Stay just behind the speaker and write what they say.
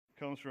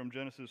comes from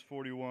Genesis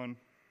 41,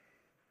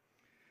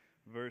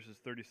 verses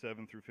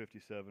 37 through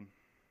 57.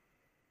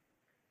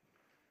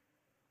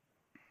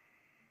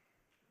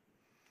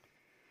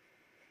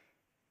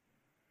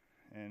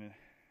 And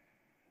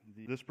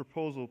this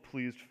proposal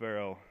pleased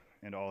Pharaoh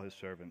and all his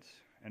servants.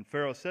 And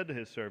Pharaoh said to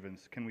his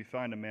servants, "Can we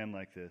find a man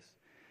like this,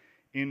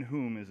 in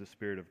whom is the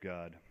Spirit of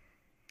God?"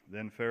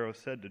 Then Pharaoh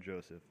said to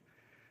Joseph,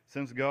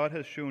 "Since God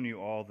has shown you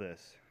all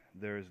this,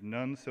 there is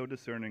none so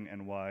discerning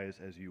and wise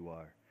as you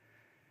are.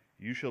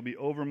 You shall be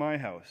over my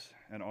house,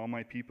 and all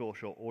my people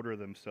shall order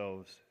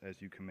themselves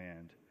as you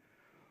command.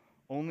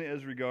 Only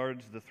as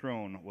regards the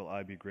throne will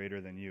I be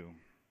greater than you."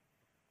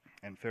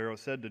 And Pharaoh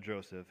said to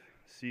Joseph,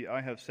 "See,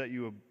 I have set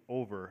you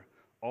over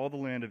all the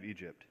land of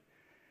Egypt."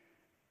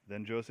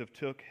 Then Joseph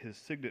took his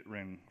signet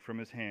ring from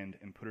his hand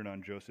and put it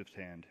on Joseph's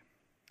hand,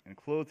 and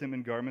clothed him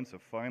in garments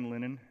of fine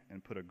linen,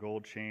 and put a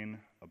gold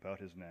chain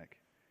about his neck.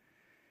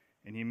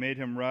 And he made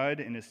him ride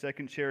in his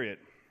second chariot,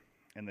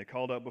 and they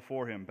called out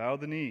before him, "Bow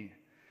the knee."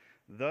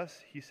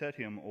 Thus he set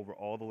him over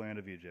all the land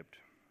of Egypt.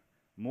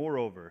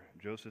 Moreover,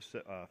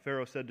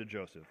 Pharaoh said to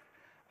Joseph,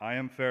 "I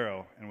am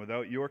Pharaoh, and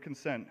without your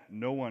consent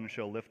no one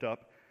shall lift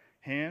up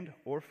hand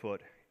or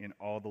foot in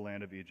all the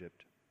land of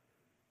Egypt."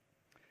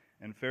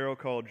 And Pharaoh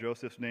called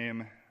Joseph's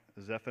name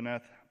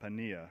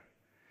Zaphenath-Paneah,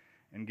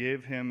 and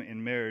gave him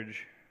in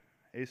marriage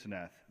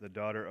Asenath, the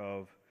daughter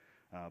of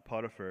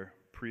Potiphar,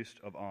 priest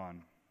of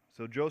On.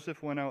 So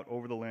Joseph went out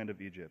over the land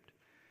of Egypt.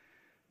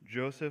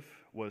 Joseph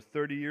was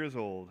 30 years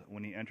old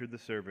when he entered the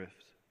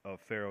service of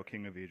Pharaoh,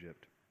 king of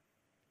Egypt.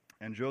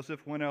 And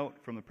Joseph went out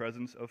from the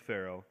presence of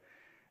Pharaoh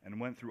and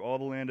went through all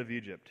the land of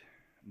Egypt.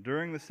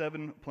 During the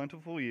 7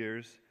 plentiful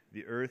years,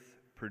 the earth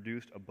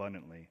produced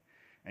abundantly,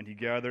 and he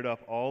gathered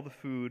up all the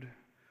food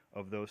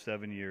of those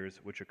 7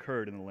 years which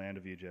occurred in the land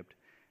of Egypt,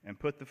 and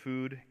put the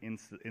food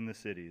in the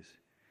cities.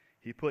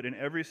 He put in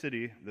every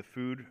city the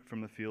food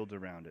from the fields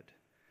around it.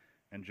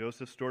 And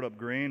Joseph stored up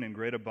grain in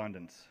great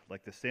abundance,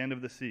 like the sand of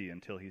the sea,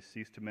 until he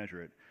ceased to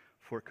measure it,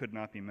 for it could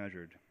not be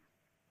measured.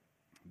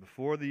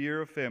 Before the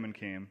year of famine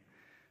came,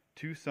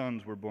 2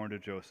 sons were born to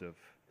Joseph.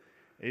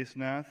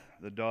 Asenath,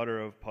 the daughter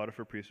of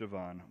Potiphar, priest of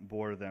On,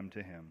 bore them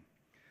to him.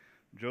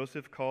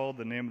 Joseph called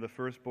the name of the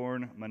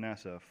firstborn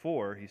Manasseh,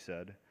 for, he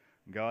said,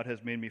 "God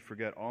has made me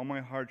forget all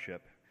my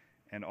hardship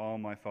and all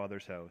my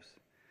father's house."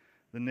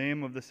 The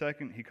name of the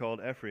second he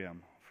called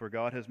Ephraim, for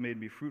God has made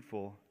me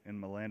fruitful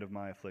in the land of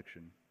my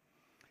affliction.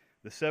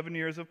 The 7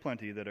 years of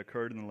plenty that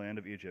occurred in the land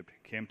of Egypt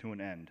came to an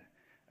end,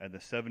 and the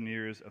 7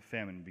 years of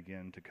famine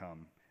began to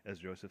come, as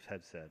Joseph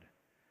had said.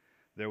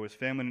 There was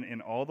famine in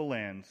all the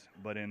lands,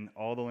 but in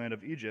all the land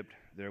of Egypt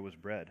there was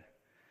bread.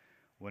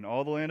 When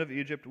all the land of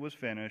Egypt was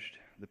famished,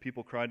 the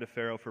people cried to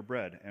Pharaoh for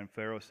bread, and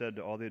Pharaoh said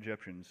to all the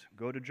Egyptians,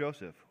 "Go to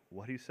Joseph,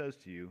 what he says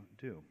to you,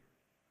 do."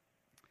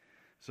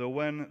 So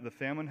when the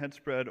famine had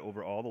spread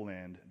over all the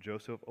land,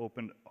 Joseph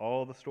opened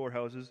all the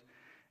storehouses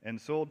and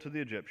sold to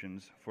the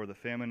Egyptians, for the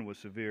famine was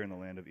severe in the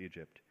land of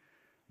Egypt.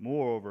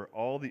 Moreover,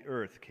 all the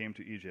earth came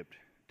to Egypt,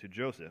 to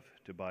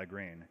Joseph, to buy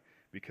grain,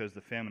 because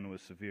the famine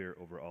was severe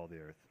over all the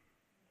earth.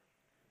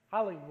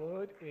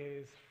 Hollywood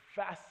is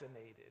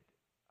fascinated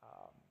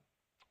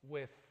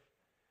with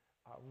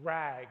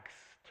rags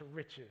to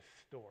riches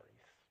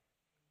stories.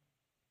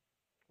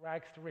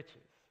 Rags to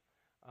riches.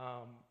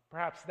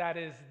 Perhaps that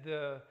is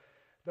the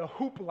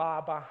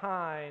hoopla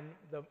behind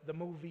the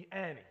movie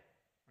Annie.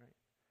 Right?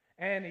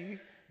 Annie,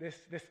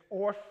 this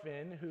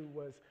orphan who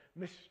was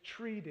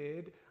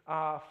mistreated,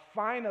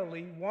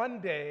 finally one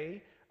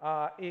day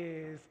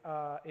is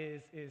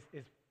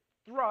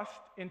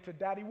thrust into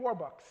Daddy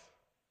Warbucks'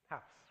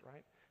 house,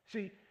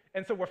 right?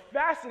 And so we're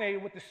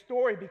fascinated with the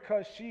story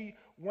because she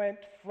went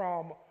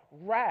from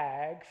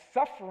rags,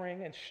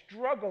 suffering and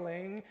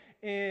struggling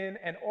in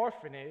an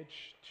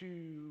orphanage,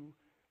 to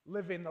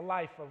living the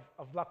life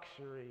of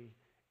luxury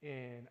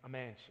in a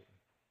mansion.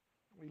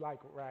 We like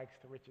rags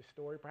to riches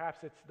story.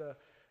 Perhaps it's the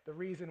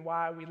reason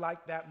why we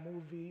like that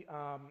movie,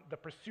 The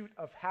Pursuit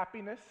of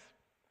Happiness,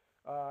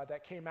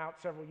 that came out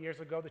several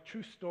years ago. The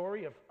true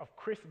story of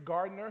Chris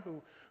Gardner,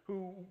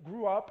 who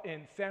grew up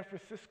in San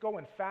Francisco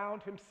and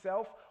found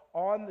himself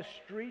on the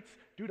streets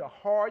due to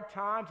hard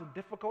times and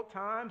difficult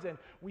times. And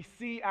we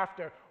see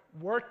after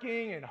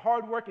working and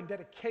hard work and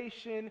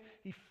dedication,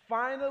 he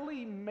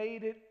finally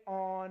made it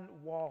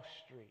on Wall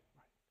Street.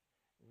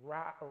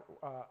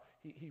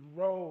 He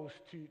rose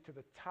to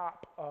the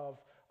top of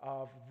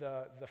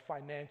the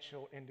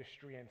financial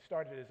industry and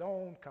started his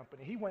own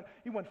company. He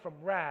went from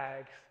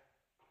rags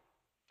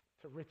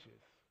to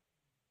riches.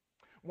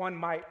 One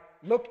might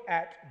look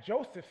at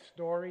Joseph's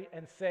story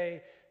and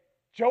say,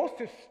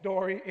 Joseph's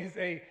story is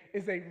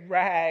a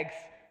rags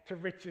to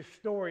riches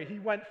story. He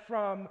went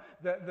from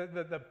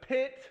the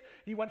pit,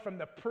 he went from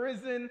the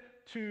prison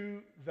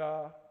to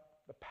the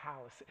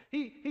palace.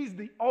 He's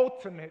the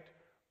ultimate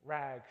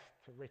rags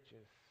to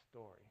riches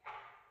story.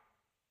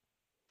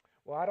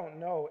 Well, I don't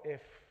know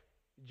if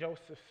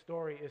Joseph's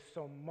story is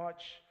so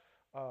much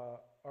a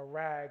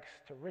rags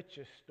to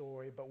riches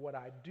story, but what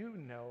I do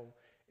know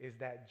is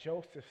that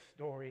Joseph's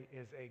story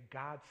is a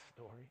God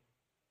story.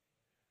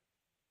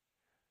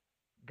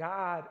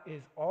 God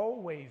is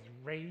always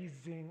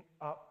raising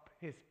up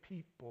his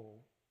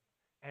people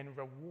and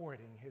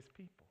rewarding his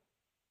people.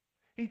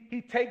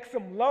 He takes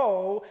them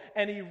low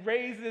and he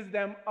raises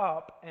them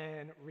up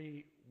and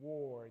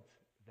rewards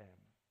them.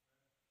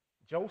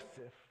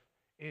 Joseph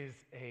is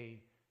a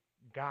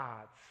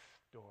God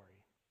story.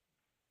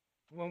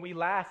 When we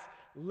last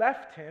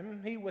left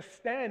him, he was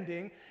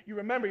standing, you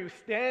remember, he was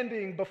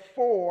standing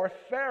before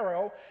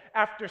Pharaoh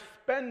after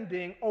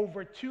spending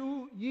over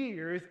 2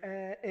 years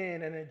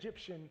in an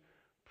Egyptian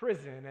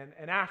prison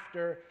and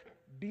after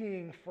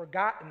being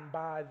forgotten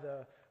by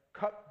the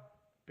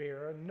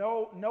cupbearer,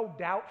 no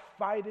doubt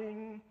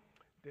fighting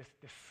this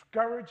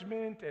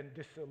discouragement and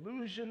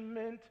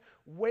disillusionment,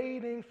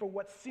 waiting for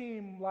what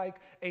seemed like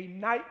a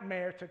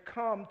nightmare to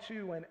come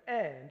to an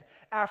end.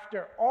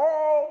 After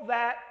all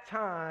that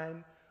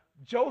time,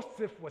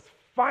 Joseph was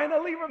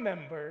finally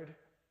remembered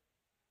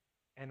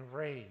and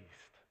raised.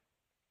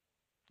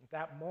 At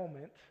that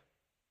moment,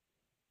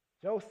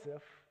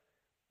 Joseph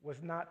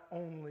was not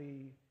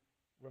only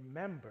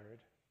remembered,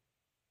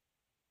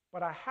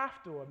 but I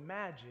have to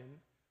imagine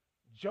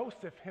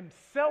Joseph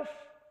himself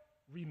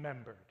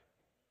remembered.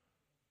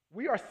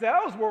 We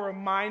ourselves were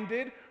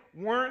reminded,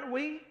 weren't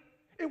we?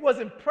 It was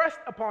impressed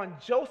upon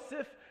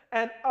Joseph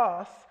and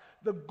us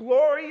the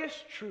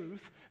glorious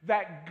truth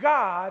that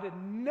God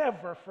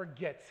never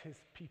forgets his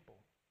people.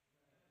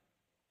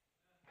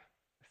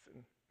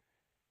 Listen,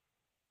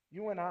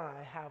 you and I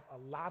have a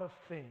lot of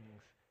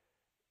things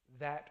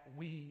that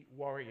we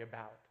worry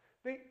about.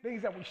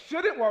 Things that we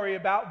shouldn't worry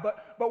about,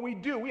 but we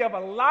do. We have a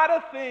lot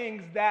of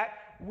things that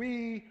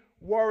we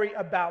worry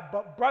about.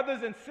 But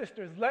brothers and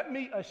sisters, let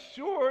me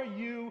assure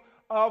you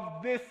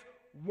of this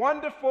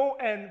wonderful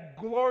and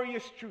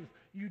glorious truth.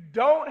 You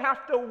don't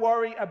have to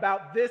worry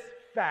about this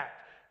fact.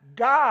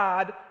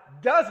 God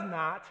does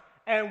not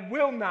and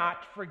will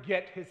not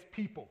forget his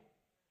people.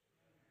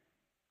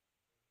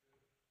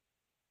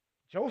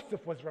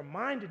 Joseph was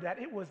reminded that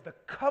it was the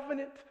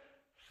covenant,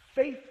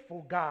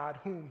 faithful God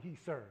whom he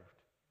served.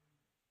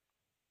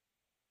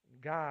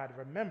 God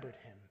remembered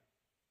him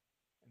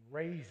and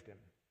raised him.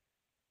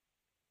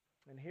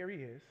 And here he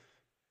is,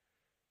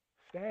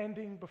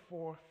 standing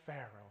before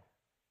Pharaoh,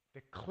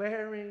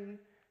 declaring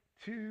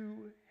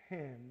to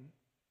him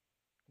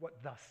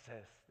what thus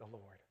says the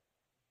Lord.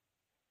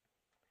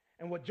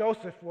 And what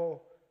Joseph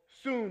will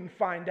soon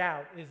find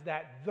out is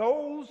that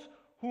those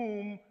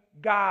whom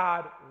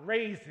God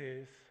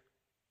raises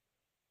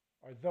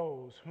are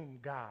those whom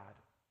God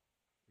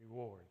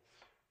rewards.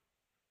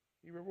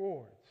 He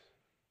rewards.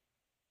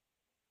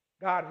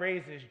 God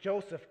raises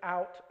Joseph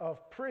out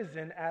of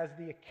prison, as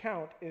the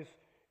account is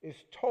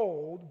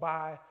told,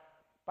 by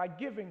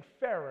giving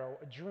Pharaoh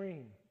a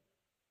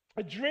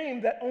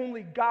dream that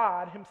only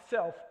God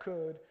himself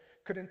could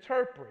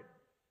interpret.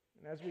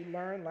 And as we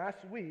learned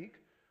last week,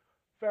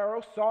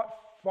 Pharaoh sought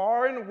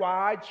far and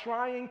wide,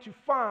 trying to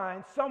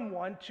find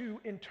someone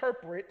to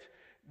interpret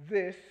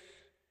this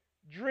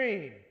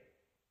dream.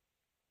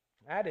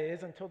 That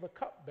is, until the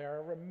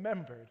cupbearer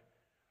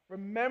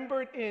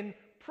remembered in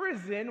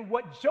prison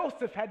what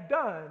Joseph had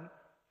done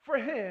for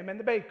him and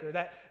the baker,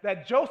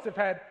 that Joseph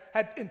had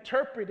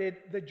interpreted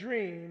the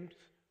dreams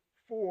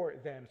for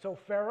them. So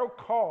Pharaoh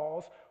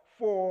calls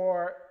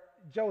for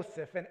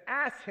Joseph and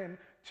asks him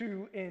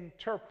to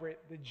interpret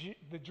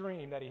the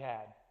dream that he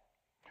had.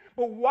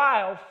 But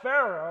while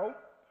Pharaoh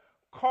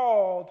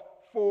called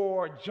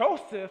for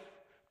Joseph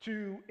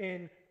to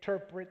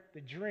interpret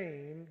the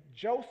dream,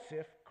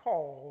 Joseph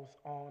calls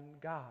on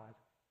God.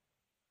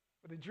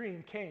 But the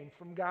dream came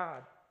from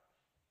God.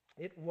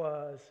 It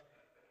was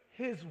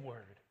his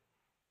word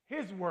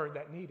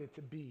that needed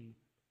to be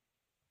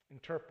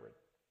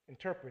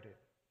interpreted.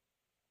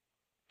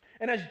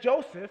 And as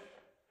Joseph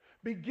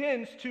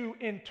begins to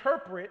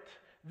interpret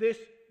this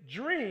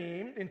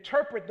dream,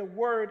 interpret the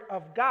word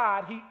of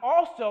God, he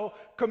also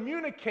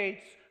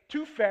communicates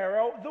to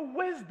Pharaoh the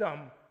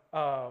wisdom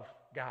of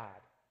God.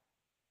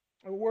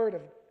 The word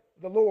of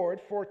the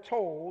Lord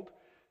foretold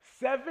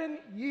 7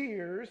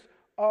 years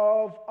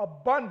of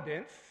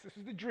abundance. This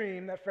is the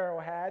dream that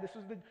Pharaoh had. This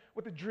was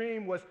what the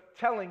dream was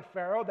telling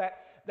Pharaoh,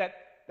 that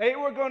they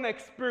were going to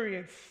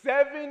experience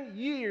 7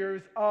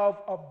 years of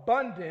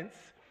abundance,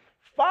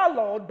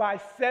 followed by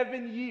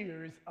 7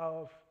 years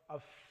of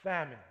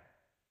famine.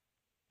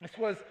 This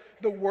was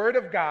the word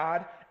of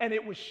God, and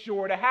it was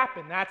sure to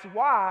happen. That's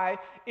why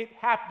it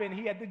happened.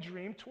 He had the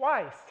dream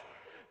twice.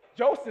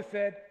 Joseph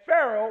said,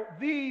 Pharaoh,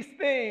 these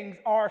things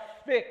are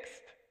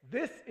fixed.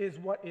 This is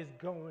what is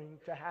going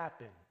to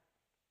happen.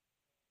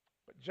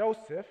 But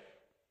Joseph,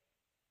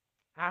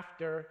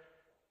 after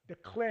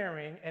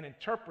declaring and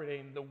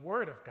interpreting the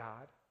word of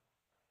God,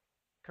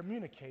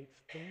 communicates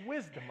the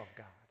wisdom of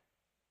God.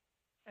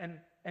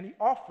 And he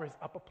offers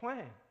up a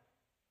plan.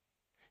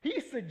 He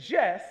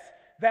suggests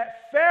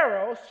that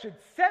Pharaoh should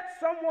set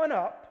someone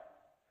up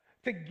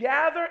to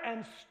gather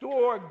and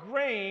store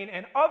grain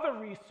and other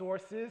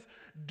resources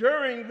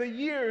during the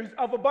years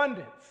of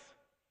abundance,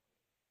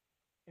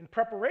 in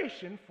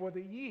preparation for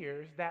the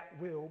years that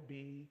will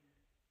be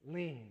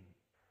lean.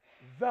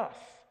 Thus,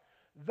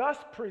 thus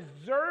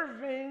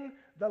preserving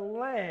the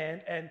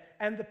land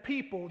and the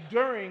people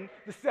during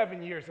the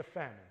 7 years of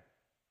famine.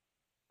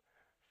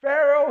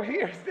 Pharaoh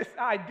hears this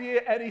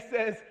idea and he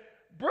says,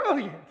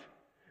 brilliant.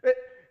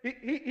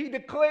 He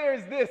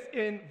declares this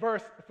in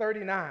verse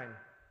 39.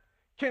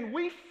 Can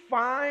we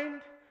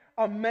find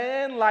a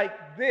man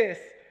like this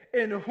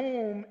in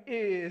whom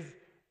is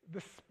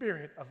the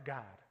Spirit of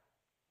God?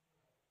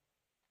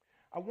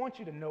 I want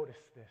you to notice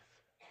this.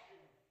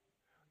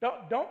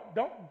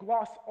 Don't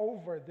gloss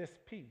over this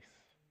piece.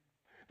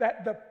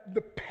 That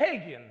the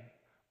pagan,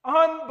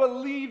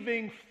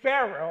 unbelieving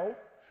Pharaoh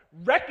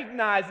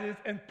recognizes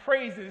and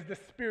praises the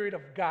Spirit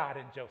of God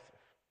in Joseph.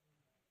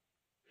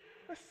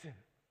 Listen,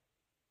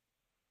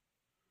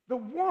 the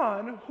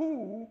one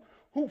who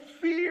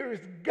fears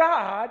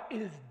God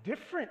is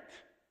different.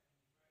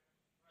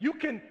 You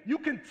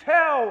can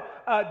tell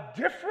a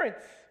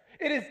difference.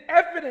 It is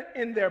evident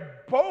in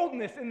their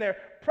boldness, in their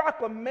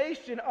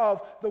proclamation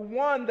of the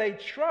one they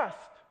trust.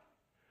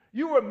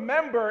 You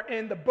remember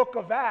in the book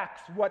of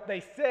Acts what they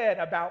said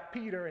about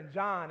Peter and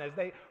John as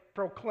they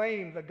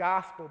proclaimed the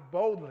gospel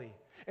boldly.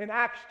 In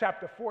Acts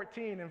chapter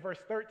 14 and verse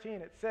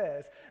 13 it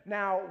says,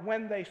 now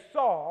when they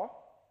saw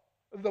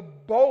the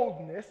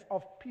boldness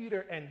of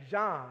Peter and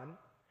John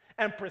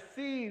and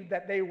perceived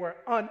that they were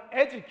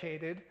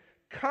uneducated,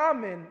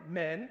 common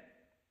men,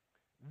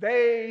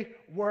 they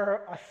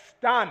were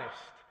astonished,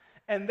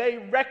 and they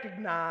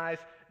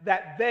recognized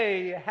that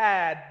they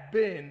had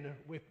been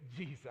with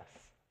Jesus.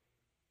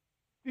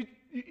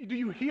 Do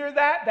you hear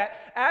that? That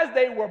as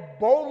they were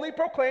boldly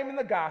proclaiming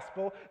the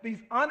gospel, these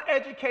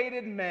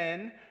uneducated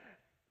men,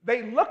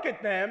 they look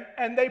at them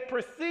and they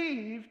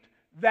perceived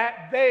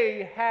that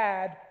they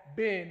had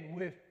been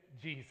with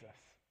Jesus.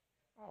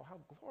 Oh, how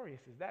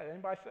glorious is that?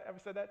 Anybody ever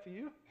said that to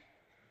you?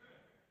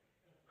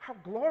 How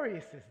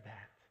glorious is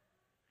that?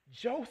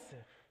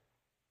 Joseph,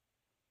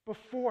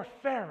 before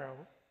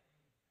Pharaoh,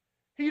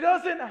 he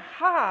doesn't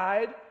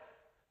hide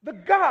the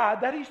God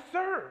that he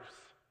serves.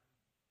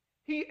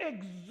 He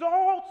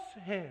exalts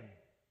him.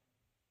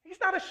 He's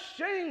not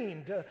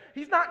ashamed.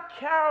 He's not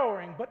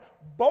cowering, but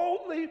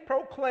boldly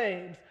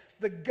proclaims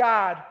the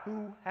God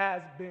who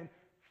has been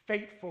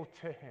faithful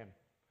to him.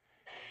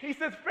 He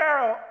says,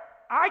 Pharaoh,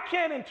 I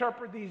can't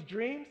interpret these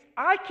dreams.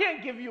 I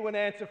can't give you an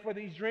answer for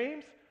these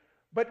dreams,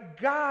 but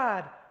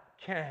God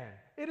can.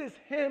 It is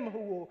him who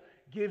will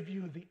give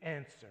you the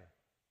answer.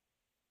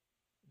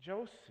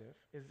 Joseph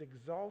is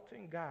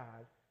exalting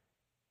God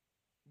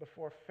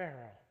before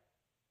Pharaoh.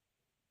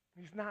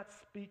 He's not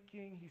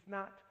speaking, he's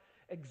not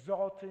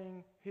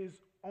exalting his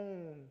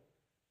own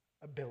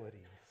abilities.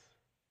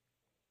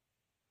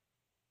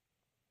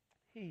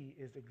 He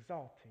is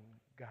exalting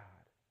God,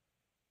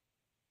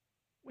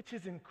 which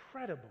is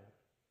incredible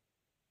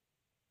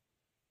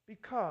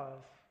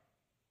because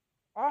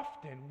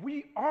often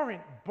we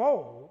aren't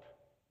bold.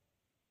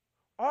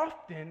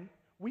 Often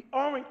we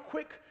aren't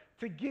quick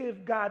to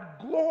give God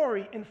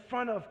glory in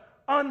front of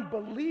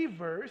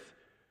unbelievers,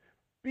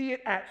 be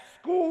it at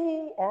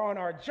school or on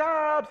our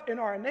jobs, in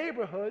our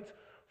neighborhoods,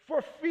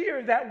 for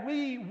fear that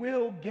we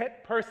will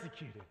get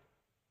persecuted.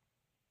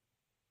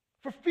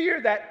 For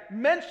fear that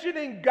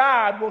mentioning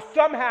God will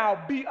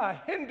somehow be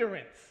a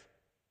hindrance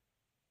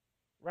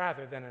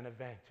rather than an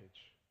advantage.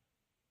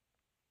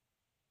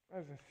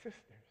 Brothers and sisters,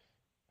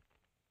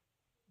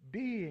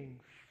 being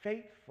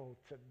faithful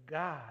to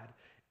God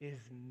is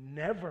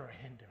never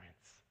a hindrance.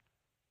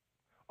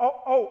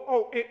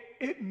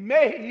 It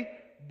may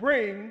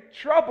bring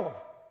trouble.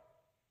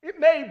 It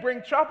may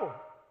bring trouble.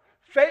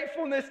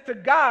 Faithfulness to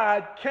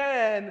God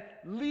can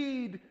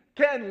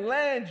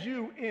land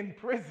you in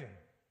prison.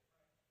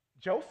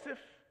 Joseph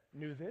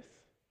knew this.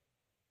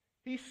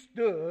 He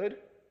stood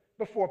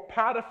before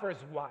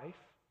Potiphar's wife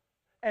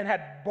and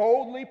had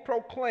boldly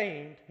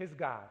proclaimed his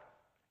God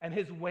and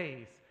his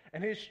ways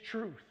and his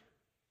truth.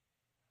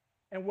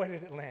 And where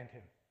did it land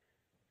him?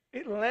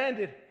 It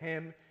landed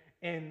him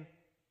in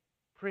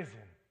prison.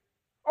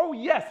 Oh,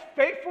 yes,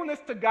 faithfulness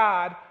to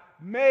God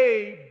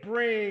may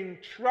bring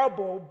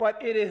trouble,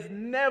 but it is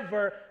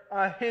never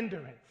a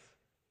hindrance.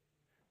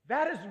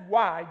 That is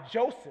why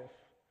Joseph,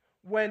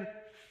 when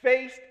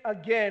faced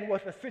again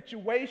with a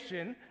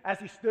situation as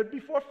he stood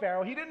before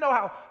Pharaoh, he didn't know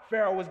how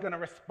Pharaoh was going to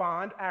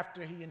respond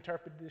after he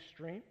interpreted this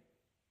dream.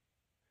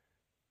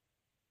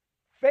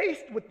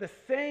 Faced with the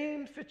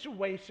same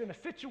situation,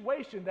 a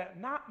situation that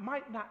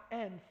might not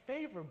end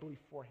favorably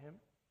for him,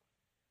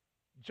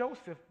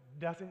 Joseph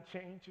doesn't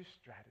change his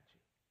strategy.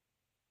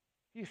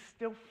 He is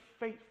still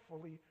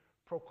faithfully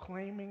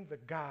proclaiming the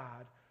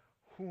God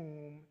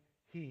whom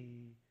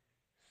he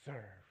served.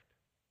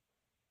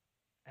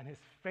 And his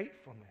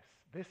faithfulness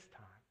this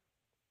time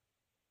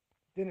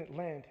didn't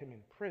land him in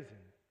prison.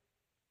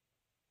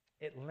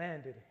 It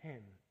landed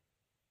him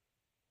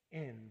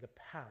in the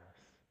palace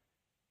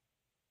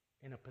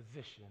in a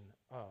position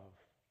of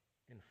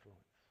influence.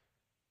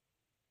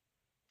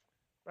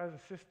 Brothers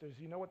and sisters,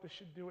 you know what this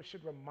should do? It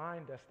should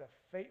remind us that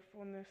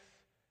faithfulness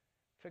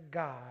to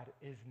God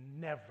is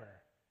never,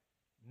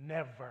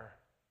 never,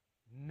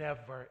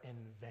 never in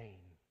vain.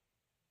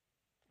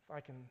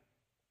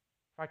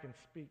 if I can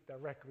speak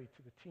directly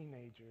to the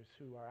teenagers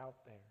who are out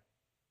there,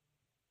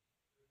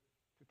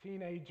 to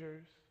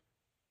teenagers,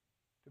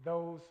 to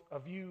those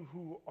of you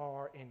who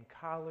are in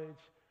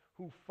college,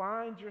 who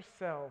find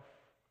yourself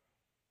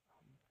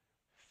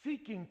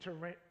seeking to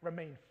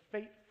remain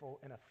faithful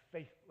in a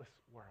faithless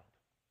world,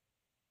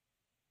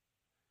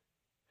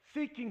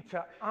 seeking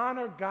to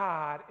honor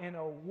God in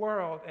a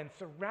world and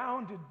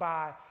surrounded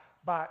by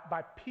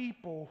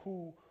people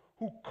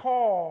who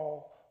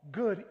call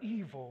good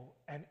evil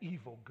and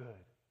evil good.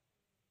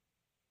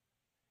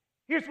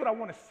 Here's what I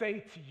want to say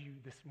to you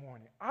this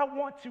morning. I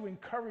want to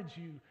encourage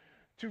you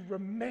to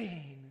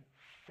remain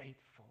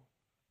faithful.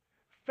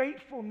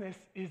 Faithfulness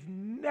is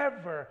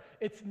never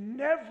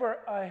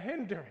a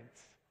hindrance.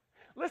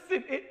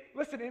 Listen,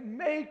 it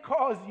may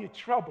cause you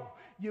trouble.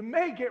 You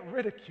may get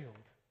ridiculed.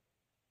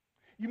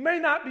 You may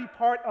not be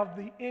part of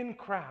the in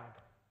crowd.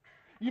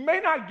 You may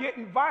not get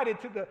invited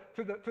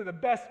to the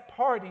best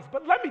parties.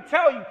 But let me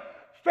tell you,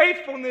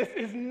 faithfulness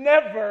is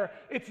never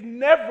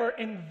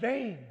in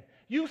vain.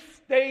 You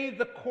stay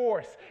the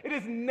course. It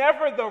is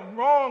never the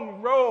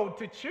wrong road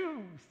to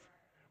choose.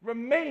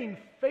 Remain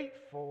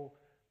faithful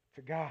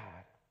to God.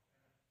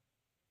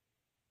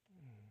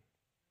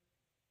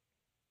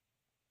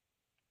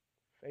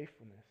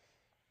 Faithfulness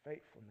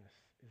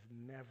is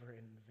never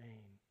in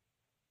vain.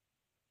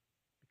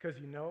 Because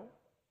you know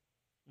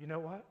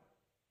what?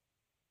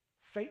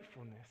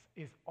 Faithfulness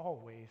is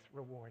always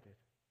rewarded.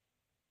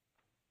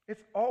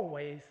 It's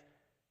always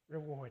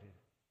rewarded.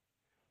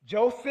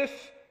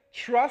 Joseph's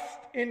trust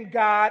in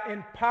God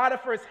in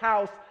Potiphar's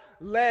house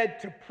led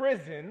to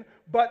prison,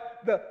 but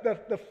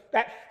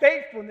that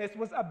faithfulness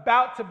was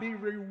about to be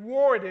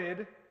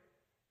rewarded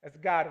as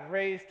God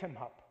raised him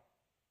up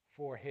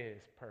for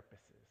his purposes.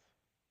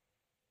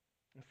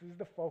 This is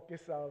the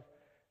focus of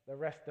the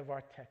rest of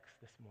our text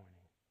this morning.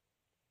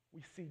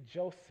 We see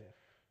Joseph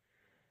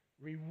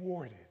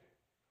rewarded,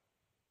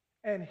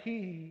 and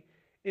he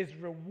is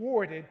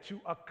rewarded to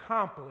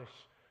accomplish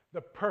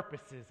the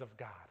purposes of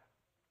God.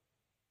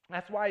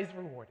 That's why he's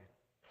rewarded.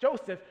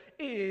 Joseph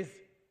is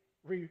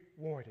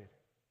rewarded.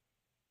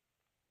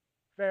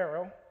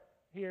 Pharaoh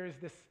hears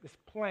this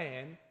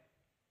plan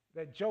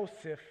that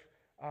Joseph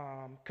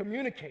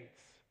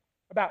communicates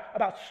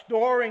about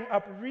storing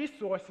up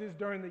resources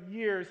during the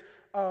years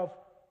of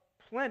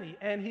plenty.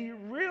 And he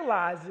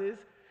realizes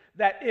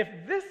that if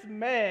this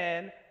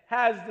man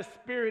has the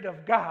Spirit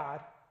of God,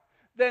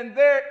 then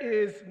there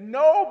is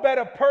no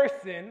better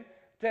person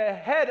to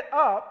head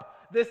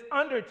up this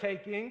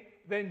undertaking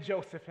than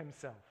Joseph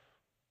himself.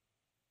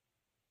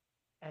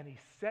 And he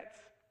sets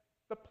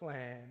the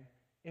plan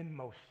in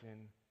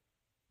motion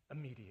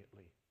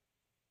immediately.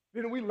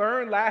 Didn't we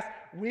learn last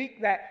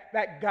week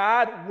that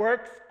God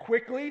works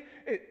quickly?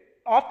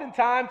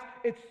 Oftentimes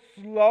it's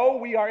slow.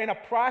 We are in a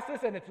process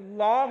and it's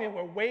long and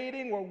we're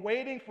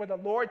waiting for the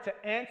Lord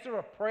to answer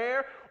a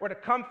prayer or to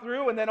come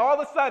through, and then all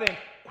of a sudden,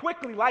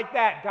 quickly like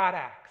that, God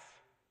acts.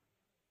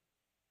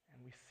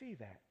 And we see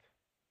that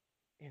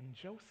in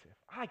Joseph.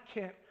 I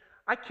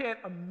can't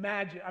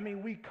imagine. I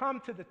mean, we come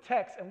to the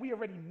text and we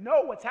already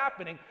know what's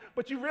happening,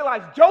 but you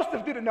realize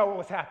Joseph didn't know what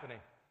was happening.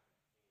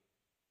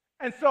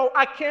 And so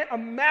I can't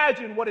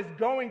imagine what is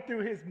going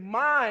through his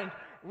mind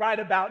right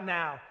about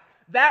now.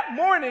 That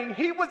morning,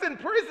 he was in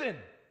prison.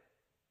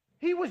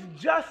 He was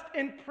just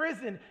in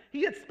prison.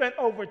 He had spent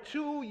over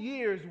 2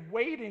 years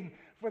waiting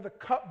for the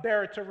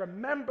cupbearer to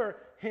remember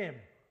him.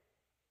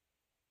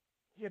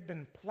 He had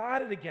been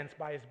plotted against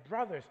by his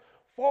brothers,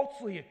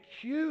 falsely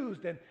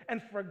accused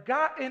and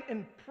forgotten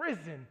in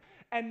prison.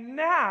 And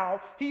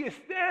now he is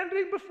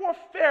standing before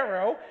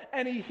Pharaoh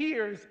and he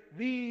hears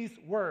these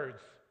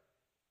words.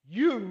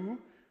 You,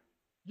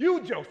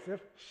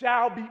 Joseph,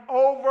 shall be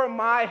over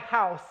my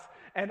house,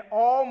 and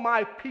all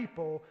my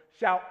people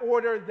shall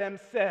order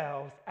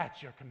themselves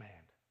at your command.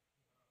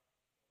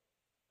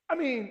 I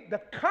mean, the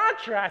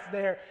contrast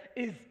there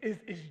is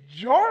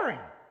jarring.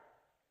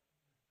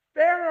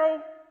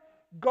 Pharaoh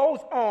goes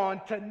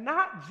on to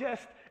not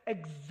just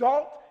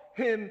exalt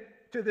him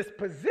to this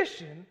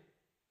position,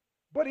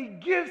 but he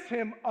gives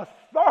him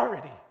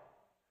authority.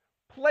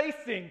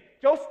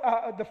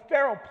 The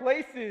Pharaoh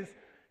places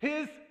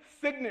his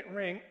signet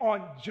ring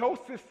on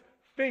Joseph's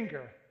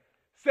finger,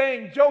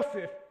 saying,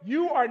 Joseph,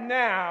 you are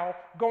now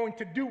going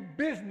to do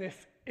business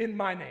in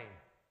my name.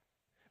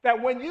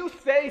 That when you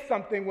say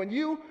something, when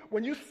you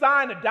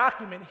sign a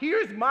document,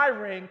 here's my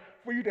ring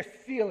for you to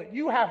seal it.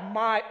 You have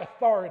my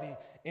authority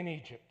in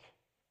Egypt.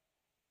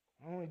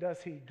 Not only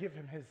does he give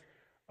him his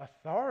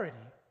authority,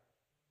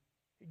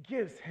 he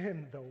gives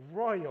him the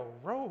royal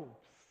robes.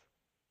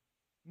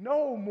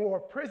 No more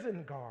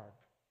prison garb.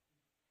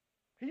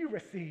 He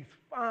receives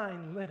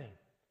fine linen.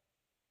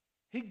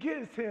 He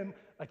gives him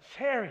a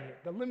chariot,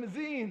 the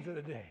limousines of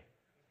the day.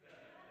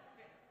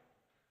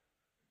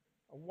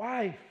 A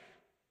wife,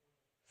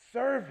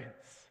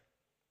 servants.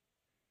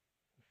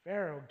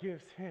 Pharaoh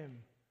gives him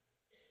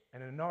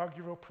an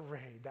inaugural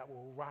parade that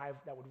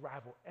would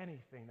rival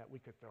anything that we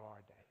could throw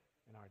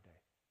in our day.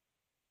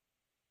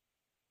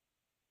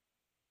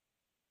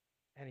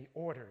 and he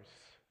orders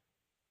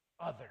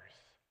others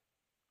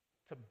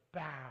to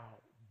bow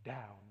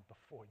down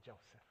before Joseph.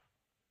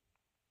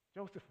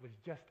 Joseph was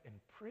just in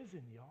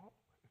prison, y'all.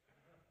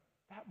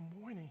 That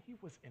morning, he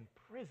was in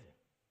prison.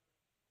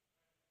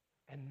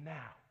 And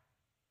now,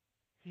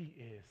 he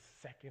is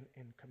second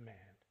in command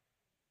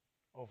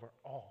over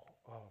all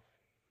of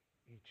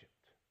Egypt.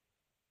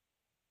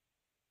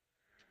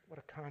 What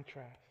a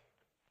contrast.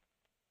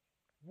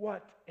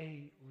 What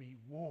a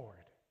reward.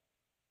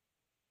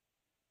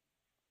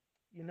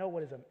 You know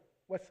what is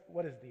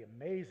the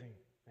amazing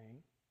thing?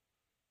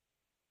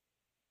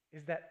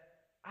 Is that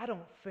I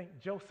don't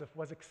think Joseph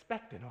was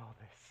expecting all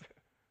this.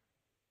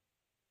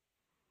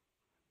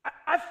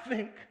 I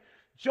think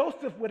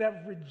Joseph would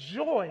have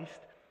rejoiced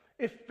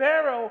if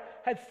Pharaoh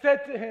had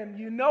said to him,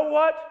 you know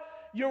what?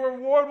 Your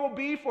reward will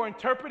be for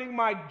interpreting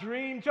my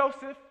dream,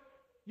 Joseph.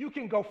 You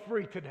can go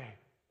free today.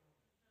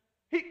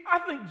 I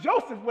think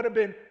Joseph would have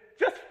been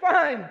just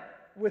fine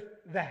with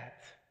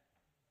that.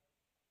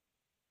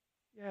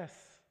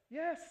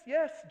 Yes,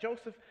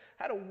 Joseph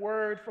had a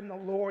word from the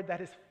Lord that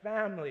his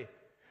family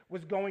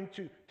was going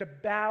to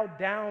bow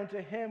down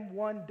to him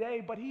one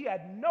day, but he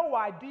had no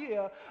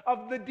idea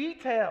of the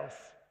details.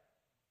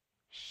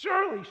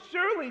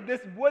 Surely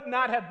this would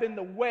not have been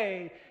the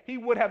way he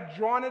would have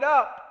drawn it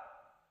up.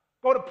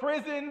 Go to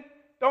prison,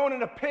 thrown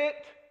in a pit,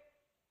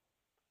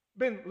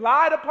 been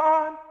lied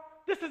upon.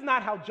 This is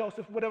not how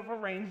Joseph would have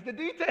arranged the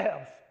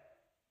details.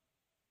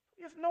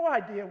 He has no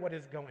idea what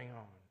is going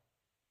on.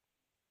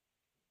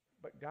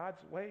 But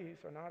God's ways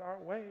are not our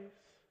ways,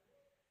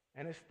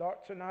 and his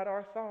thoughts are not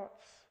our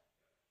thoughts.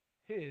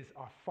 His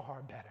are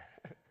far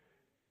better.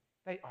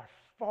 They are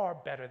far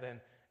better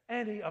than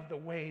any of the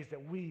ways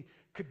that we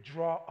could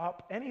draw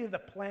up, any of the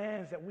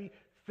plans that we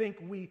think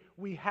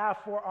we have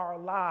for our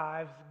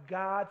lives.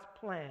 God's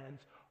plans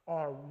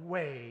are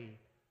way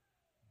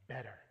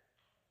better.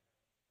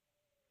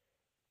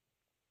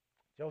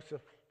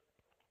 Joseph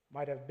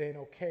might have been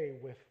okay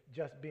with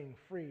just being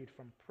freed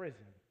from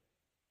prison,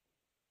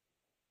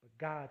 but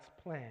God's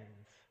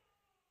plans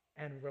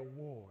and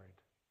reward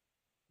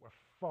were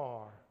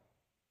far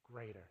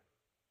greater.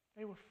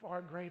 They were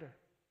far greater.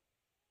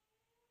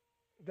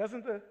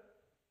 Doesn't the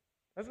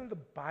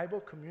Bible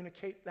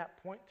communicate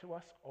that point to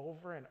us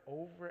over and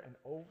over and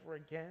over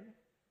again?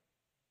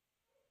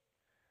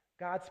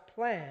 God's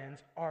plans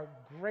are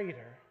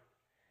greater,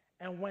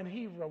 and when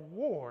he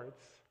rewards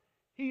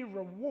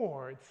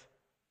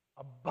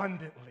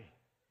abundantly.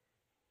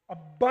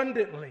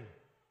 Abundantly.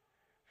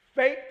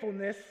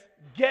 Faithfulness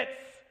gets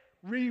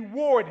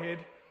rewarded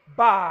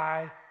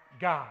by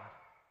God.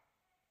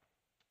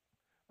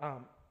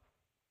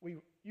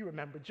 You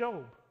remember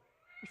Job.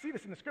 You see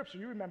this in the scripture.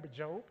 You remember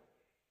Job.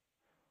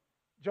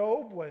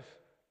 Job was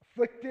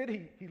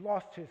afflicted. He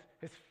lost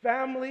his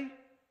family.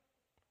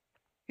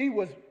 He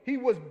was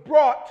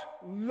brought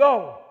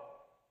low.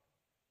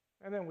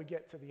 And then we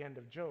get to the end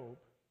of Job,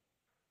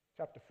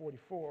 chapter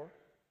 44,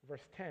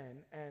 verse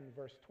 10 and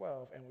verse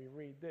 12, and we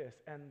read this.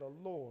 And the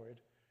Lord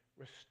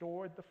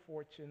restored the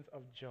fortunes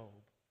of Job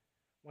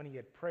when he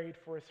had prayed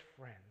for his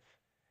friends.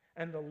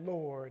 And the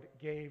Lord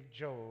gave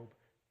Job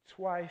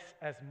twice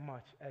as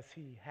much as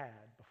he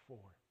had before.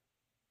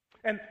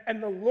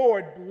 And the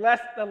Lord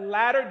blessed the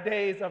latter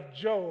days of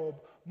Job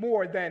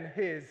more than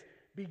his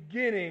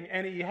beginning,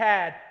 and he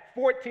had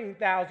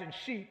 14,000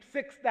 sheep,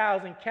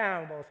 6,000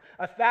 camels,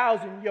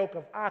 1,000 yoke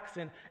of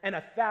oxen, and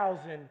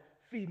 1,000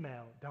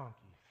 female donkeys.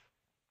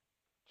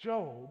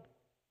 Job,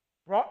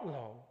 brought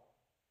low,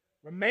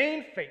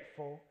 remained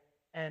faithful,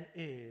 and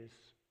is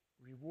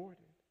rewarded.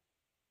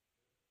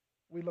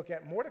 We look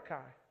at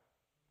Mordecai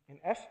in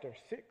Esther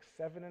 6,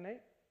 7, and 8.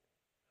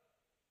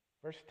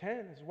 Verse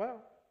 10 as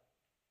well.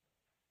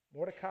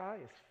 Mordecai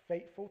is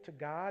faithful to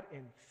God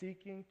in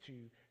seeking to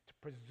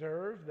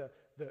preserve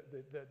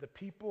the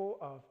people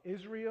of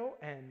Israel.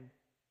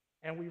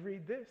 And we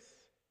read this.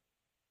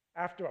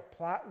 After a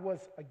plot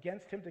was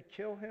against him to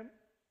kill him,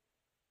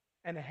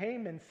 and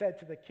Haman said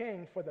to the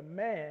king, for the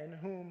man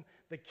whom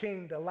the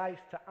king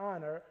delights to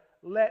honor,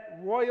 let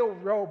royal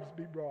robes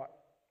be brought,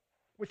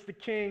 which the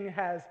king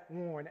has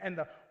worn, and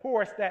the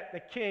horse that the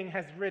king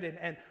has ridden,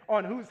 and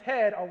on whose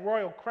head a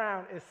royal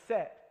crown is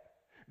set.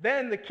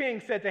 Then the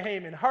king said to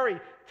Haman, hurry,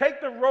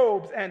 take the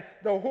robes and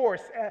the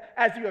horse,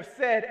 as you have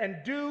said, and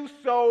do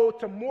so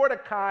to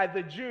Mordecai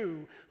the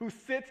Jew, who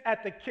sits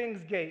at the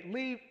king's gate.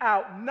 Leave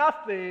out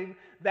nothing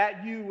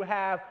that you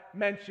have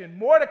mentioned.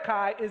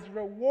 Mordecai is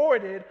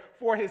rewarded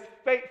for his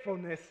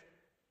faithfulness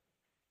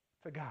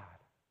to God.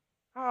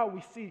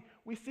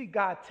 We see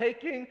God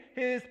taking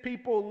his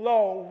people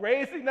low,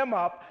 raising them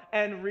up,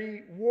 and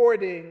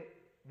rewarding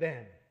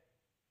them.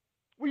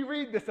 We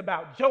read this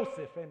about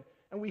Joseph, and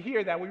we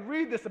hear that. We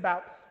read this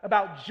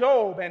about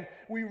Job, and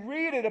we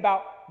read it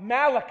about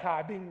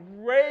Malachi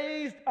being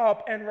raised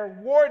up and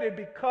rewarded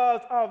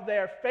because of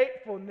their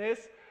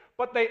faithfulness,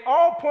 but they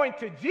all point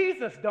to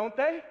Jesus, don't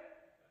they?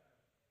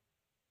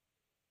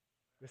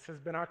 This has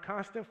been our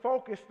constant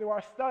focus through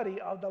our study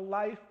of the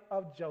life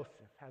of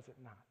Joseph, has it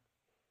not?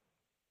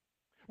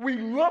 We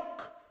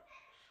look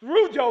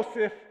through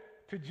Joseph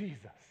to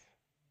Jesus.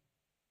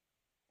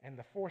 And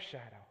the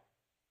foreshadow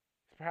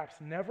is perhaps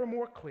never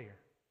more clear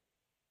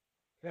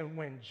than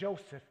when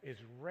Joseph is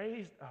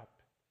raised up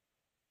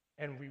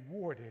and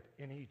rewarded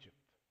in Egypt.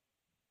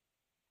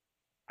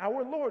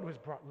 Our Lord was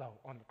brought low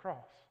on the cross,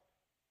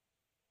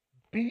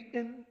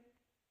 beaten,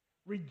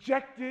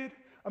 rejected,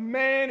 a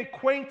man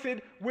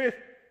acquainted with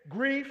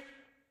grief.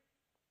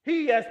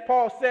 He, as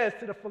Paul says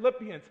to the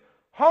Philippians,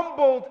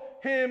 humbled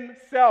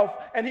himself,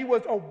 and he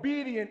was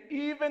obedient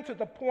even to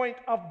the point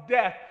of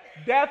death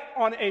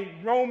on a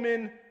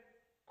Roman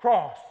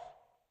cross.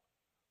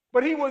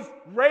 But he was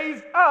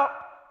raised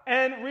up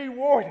and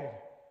rewarded.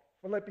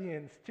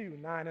 Philippians 2,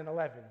 9 and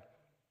 11.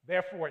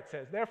 Therefore, it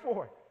says,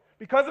 therefore,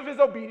 because of his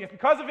obedience,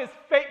 because of his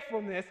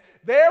faithfulness,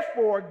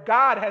 therefore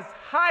God has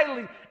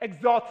highly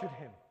exalted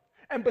him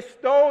and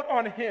bestowed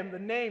on him the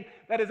name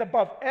that is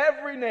above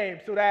every name,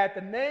 so that at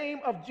the name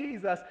of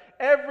Jesus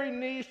every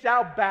knee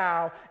shall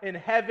bow in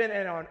heaven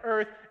and on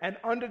earth and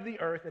under the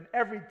earth, and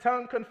every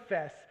tongue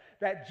confess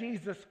that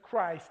Jesus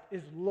Christ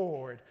is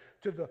Lord,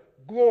 to the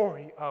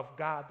glory of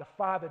God the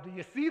Father. Do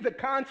you see the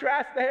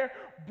contrast there?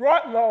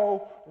 Brought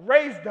low,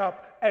 raised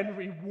up, and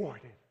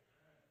rewarded.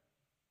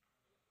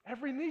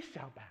 Every knee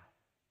shall bow.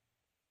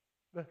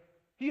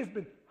 He has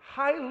been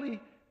highly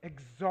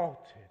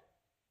exalted.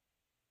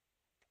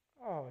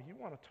 Oh, you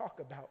want to talk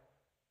about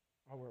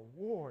a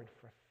reward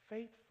for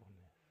faithfulness.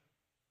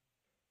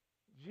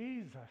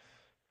 Jesus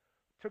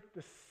took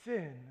the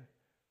sin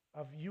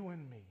of you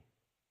and me.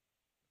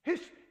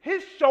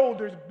 His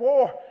shoulders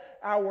bore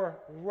our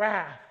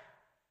wrath,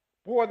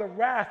 bore the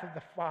wrath of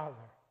the Father.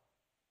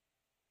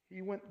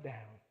 He went down,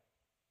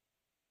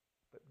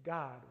 but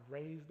God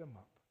raised him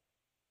up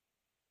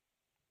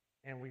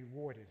and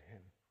rewarded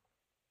him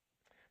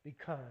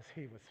because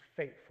he was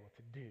faithful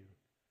to do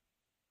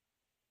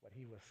what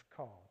he was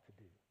called to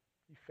do.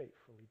 He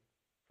faithfully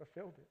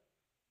fulfilled it.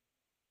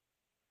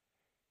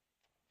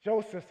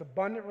 Joseph's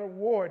abundant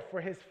reward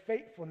for his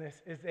faithfulness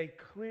is a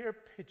clear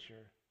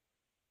picture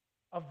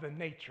of the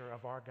nature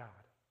of our God.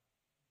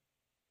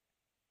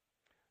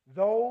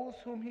 Those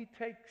whom he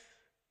takes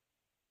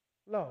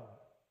low,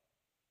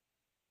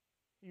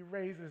 he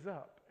raises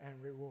up and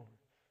rewards.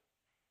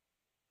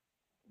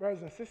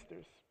 Brothers and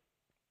sisters,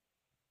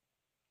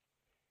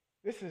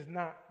 this is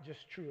not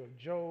just true of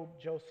Job,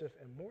 Joseph,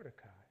 and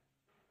Mordecai.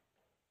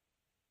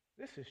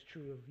 This is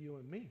true of you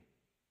and me.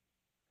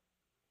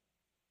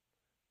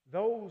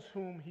 Those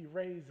whom he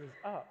raises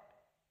up,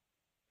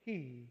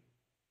 he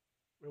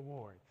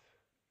rewards.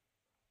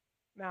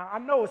 Now, I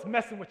know it's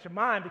messing with your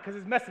mind because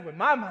it's messing with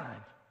my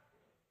mind.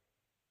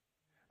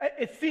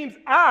 It seems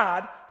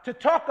odd to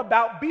talk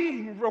about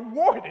being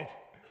rewarded.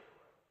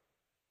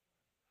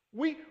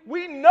 We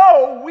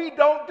know we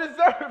don't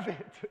deserve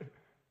it.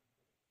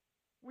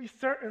 We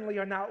certainly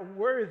are not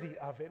worthy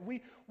of it.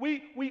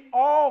 We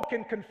all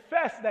can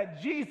confess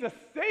that Jesus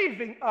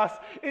saving us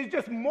is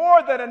just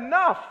more than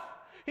enough.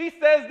 He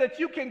says that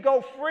you can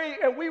go free,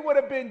 and we would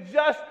have been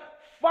just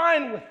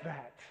fine with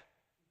that.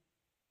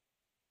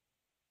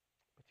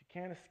 But you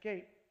can't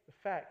escape the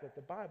fact that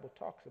the Bible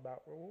talks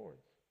about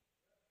rewards.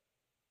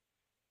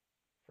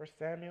 1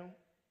 Samuel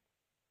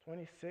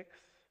 26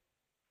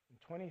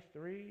 and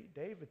 23,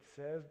 David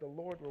says, the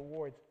Lord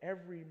rewards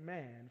every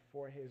man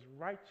for his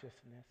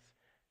righteousness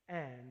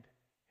and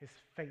his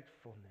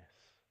faithfulness.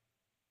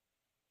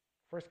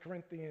 1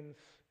 Corinthians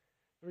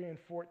 3 and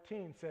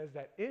 14 says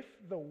that if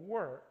the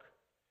work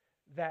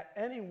that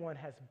anyone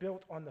has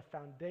built on the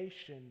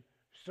foundation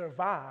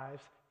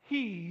survives,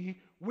 he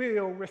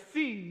will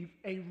receive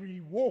a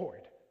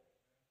reward.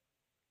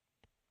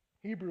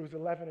 Hebrews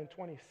 11 and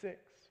 26,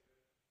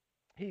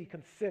 he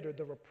considered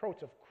the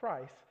reproach of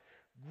Christ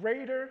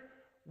greater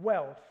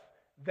wealth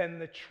than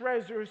the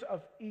treasures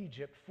of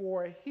Egypt,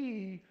 for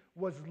he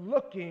was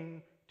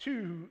looking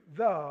to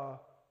the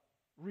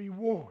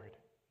reward.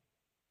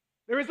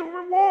 There is a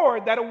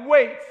reward that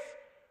awaits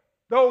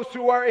those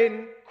who are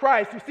in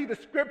Christ. You see, the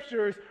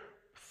scriptures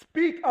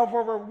speak of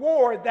a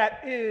reward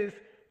that is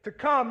to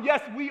come.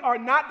 Yes, we are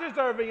not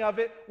deserving of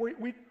it.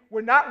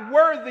 We're not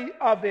worthy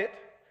of it,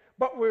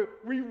 but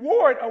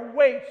reward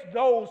awaits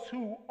those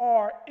who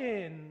are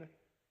in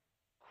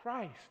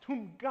Christ,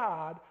 whom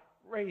God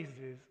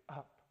raises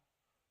up.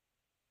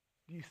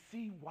 Do you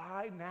see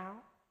why now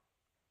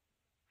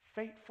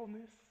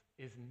faithfulness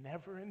is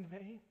never in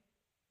vain?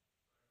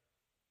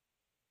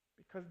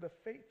 Because the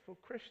faithful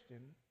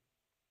Christian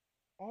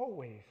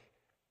always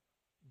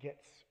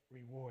gets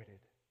rewarded.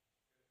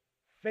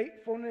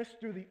 Faithfulness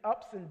through the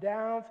ups and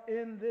downs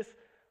in this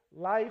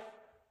life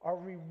are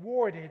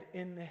rewarded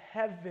in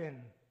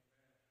heaven.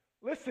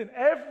 Listen,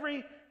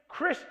 every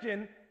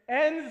Christian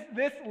ends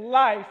this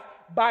life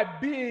by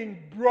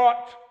being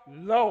brought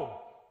low.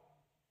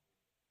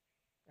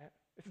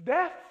 It's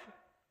death.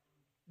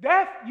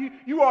 Death,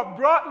 you are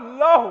brought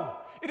low.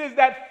 It is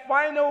that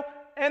final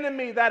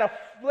enemy that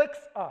afflicts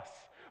us.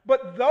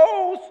 But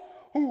those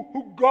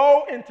who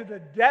go into the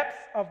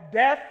depths of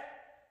death,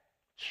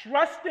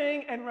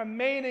 trusting and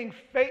remaining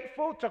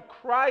faithful to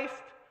Christ,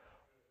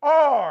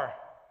 are,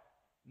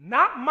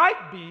 not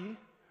might be,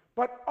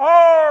 but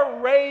are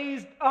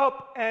raised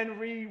up and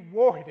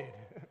rewarded.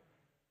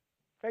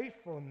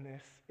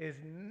 Faithfulness is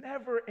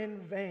never in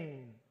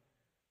vain.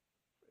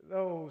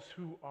 Those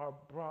who are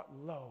brought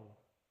low,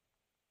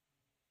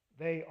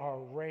 they are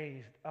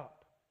raised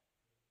up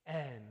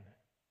and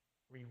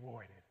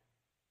rewarded.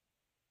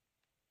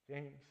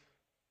 James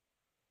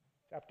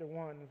chapter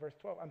 1, verse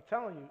 12. I'm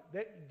telling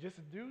you, just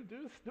do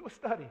a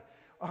study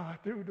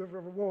through the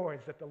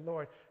rewards that the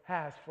Lord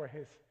has for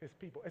his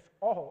people. It's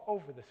all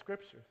over the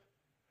scriptures.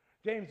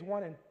 James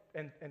 1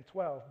 and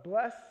 12.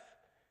 Blessed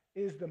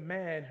is the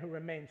man who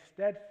remains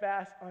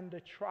steadfast under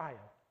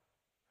trial.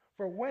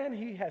 For when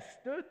he has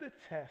stood the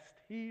test,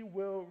 he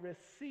will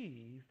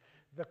receive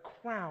the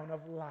crown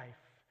of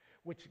life,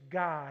 which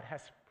God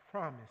has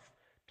promised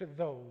to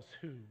those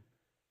who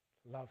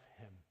love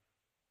him.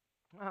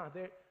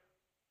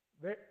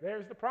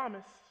 There's the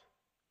promise.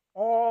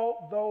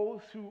 All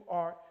those who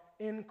are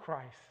in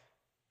Christ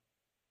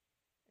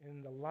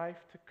in the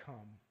life to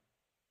come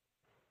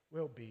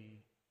will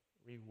be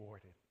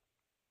rewarded.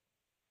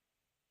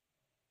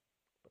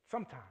 But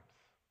sometimes,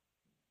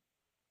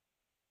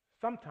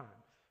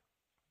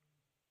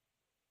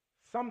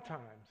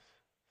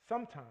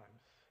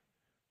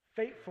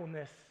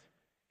 faithfulness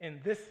in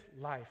this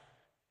life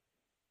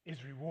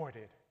is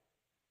rewarded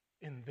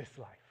in this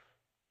life.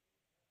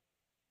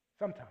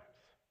 Sometimes.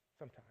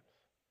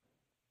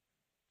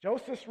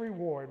 Joseph's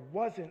reward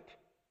wasn't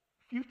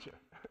future.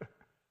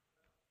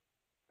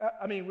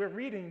 We're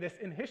reading this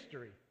in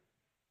history.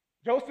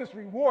 Joseph's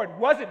reward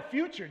wasn't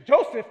future.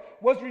 Joseph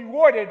was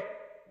rewarded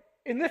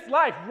in this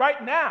life.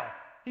 Right now,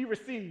 he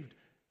received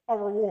a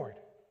reward.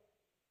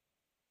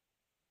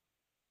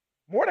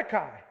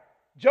 Mordecai,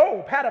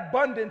 Job had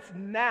abundance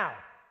now.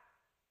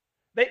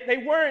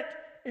 They were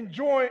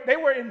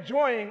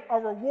enjoying a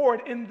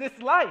reward in this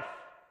life.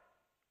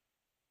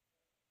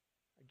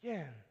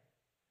 Again,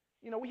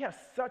 we have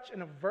such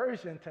an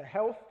aversion to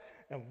health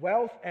and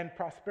wealth and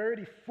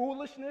prosperity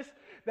foolishness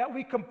that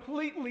we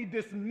completely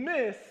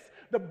dismiss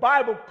the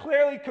Bible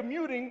clearly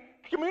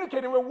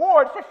communicating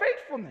reward for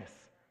faithfulness.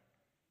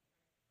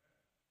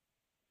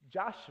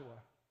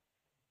 Joshua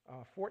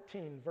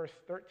 14, verse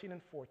 13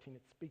 and 14,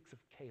 it speaks of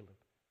Caleb.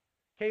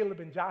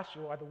 Caleb and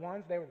Joshua are the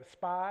ones, they were the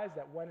spies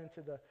that went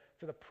into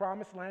the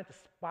promised land to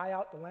spy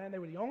out the land. They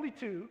were the only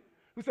two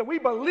who said, we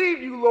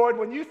believe you, Lord,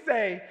 when you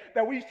say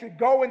that we should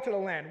go into the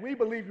land. We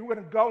believe you. We're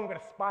going to go and we're going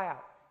to spy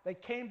out. They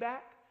came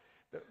back.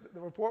 The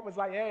report was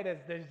like, hey,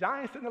 there's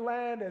giants in the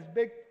land. There's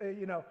big,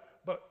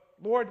 but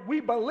Lord,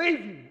 we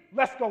believe you.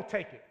 Let's go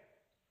take it.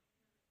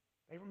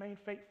 They remained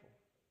faithful.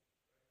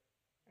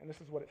 And this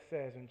is what it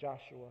says in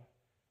Joshua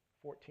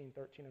 14,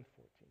 13, and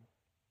 14.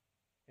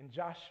 And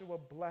Joshua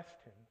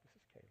blessed him, this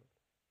is Caleb,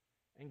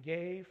 and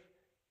gave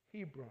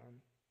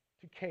Hebron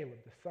to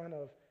Caleb, the son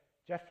of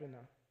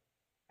Jephunneh,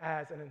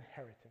 as an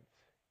inheritance.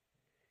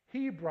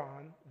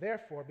 Hebron,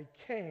 therefore,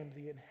 became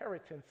the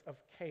inheritance of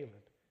Caleb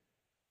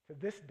to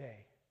this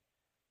day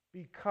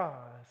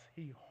because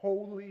he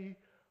wholly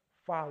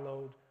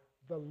followed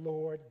the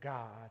Lord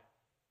God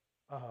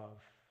of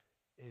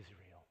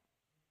Israel.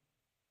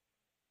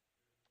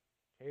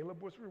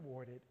 Caleb was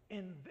rewarded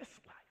in this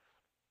life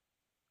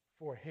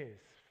for his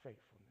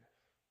faithfulness.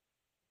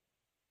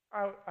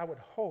 I would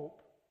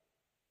hope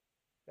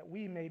that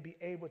we may be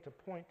able to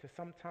point to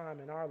some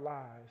time in our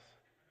lives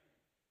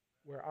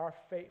where our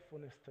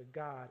faithfulness to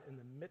God in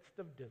the midst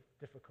of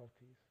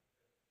difficulties,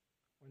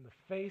 or in the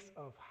face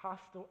of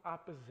hostile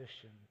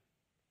opposition,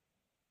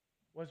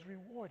 was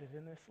rewarded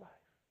in this life.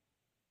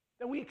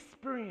 That we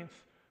experience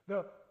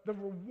the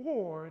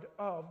reward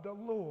of the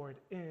Lord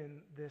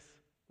in this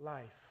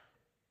life.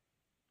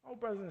 Oh,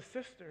 brothers and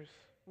sisters,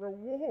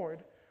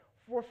 reward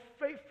for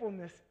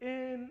faithfulness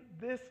in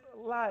this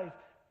life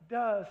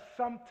does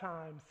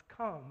sometimes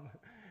come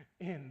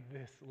in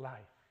this life.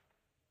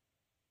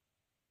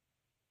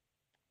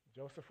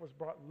 Joseph was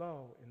brought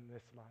low in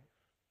this life,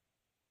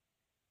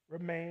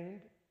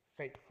 remained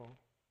faithful,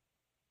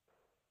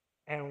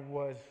 and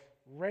was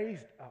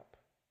raised up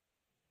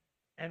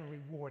and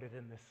rewarded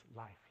in this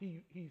life.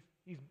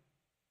 He's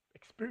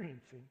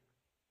experiencing,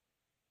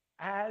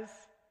 as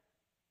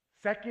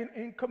second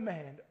in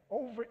command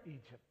over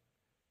Egypt,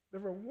 the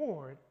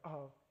reward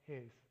of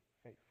his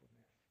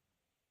faithfulness.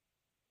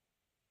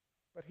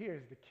 But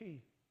here's the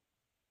key.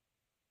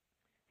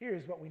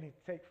 Here's what we need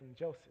to take from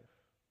Joseph.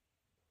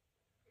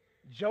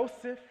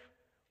 Joseph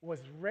was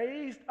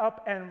raised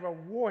up and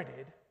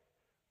rewarded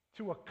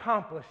to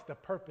accomplish the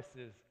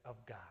purposes of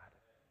God.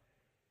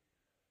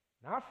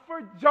 Not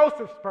for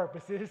Joseph's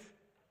purposes,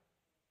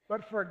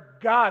 but for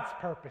God's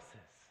purposes.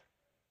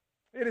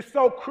 It is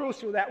so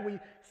crucial that we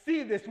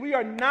see this. We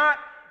are not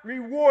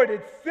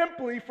rewarded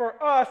simply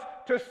for us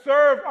to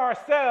serve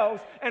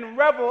ourselves and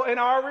revel in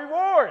our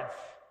rewards.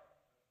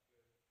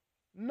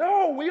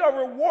 No, we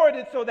are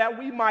rewarded so that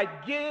we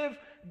might give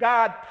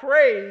God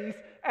praise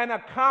and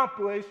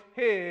accomplish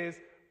his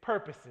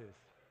purposes.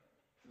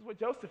 This is what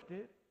Joseph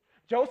did.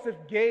 Joseph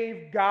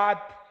gave God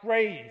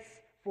praise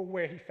for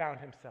where he found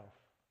himself.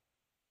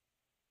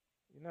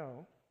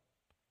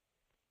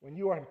 when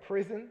you are in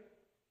prison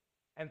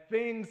and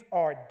things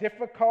are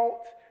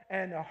difficult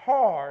and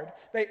hard,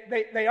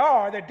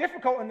 they're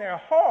difficult and they're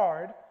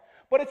hard,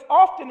 but it's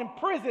often in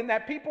prison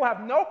that people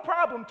have no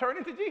problem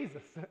turning to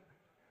Jesus.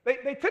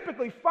 They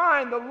typically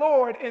find the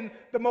Lord in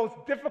the most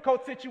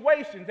difficult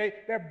situations.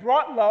 They're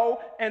brought low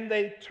and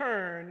they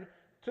turn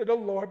to the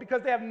Lord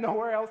because they have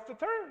nowhere else to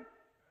turn.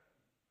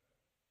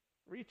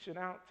 Reaching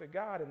out to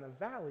God in the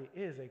valley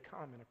is a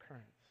common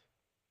occurrence.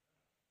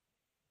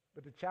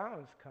 But the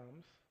challenge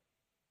comes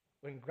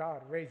when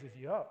God raises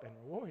you up and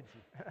rewards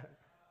you.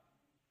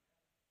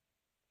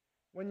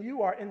 When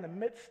you are in the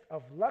midst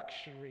of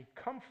luxury,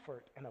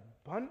 comfort, and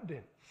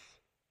abundance,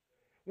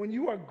 when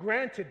you are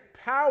granted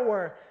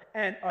power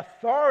and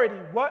authority,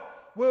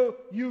 what will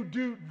you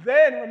do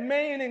then?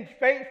 Remaining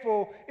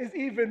faithful is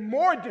even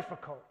more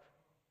difficult.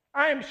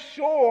 I am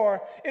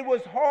sure it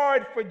was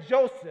hard for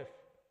Joseph.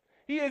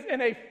 He is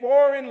in a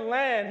foreign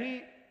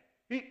land.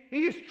 He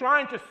is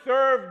trying to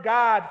serve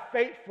God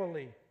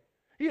faithfully.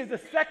 He is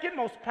the second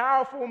most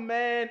powerful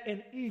man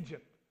in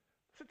Egypt.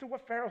 Listen to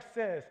what Pharaoh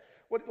says,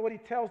 what he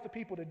tells the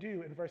people to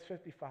do in verse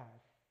 55.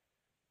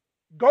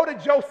 Go to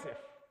Joseph.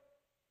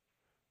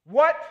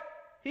 What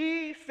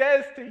he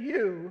says to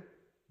you,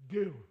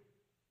 do.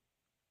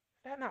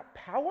 Is that not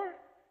power?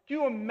 Can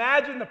you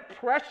imagine the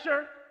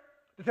pressure,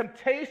 the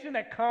temptation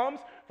that comes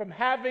from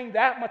having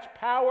that much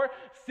power,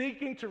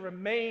 seeking to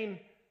remain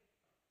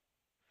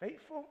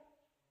faithful?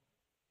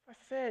 I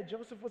said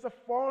Joseph was a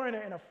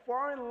foreigner in a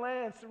foreign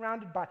land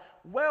surrounded by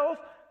wealth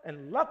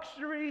and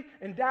luxury,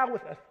 endowed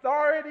with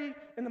authority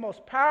in the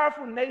most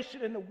powerful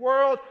nation in the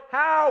world.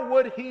 How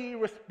would he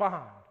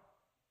respond?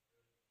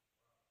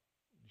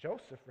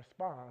 Joseph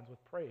responds with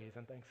praise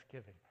and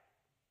thanksgiving.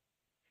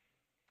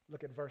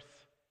 Look at verses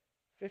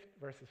 50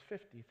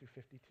 through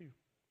 52.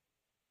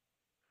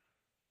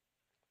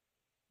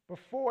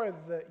 Before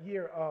the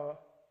year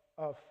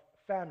of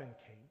famine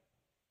came,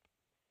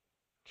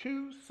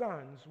 two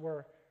sons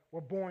were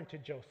born to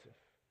Joseph.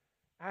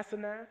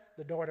 Asenath,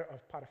 the daughter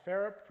of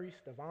Potiphar,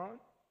 priest of On,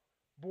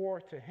 bore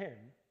to him.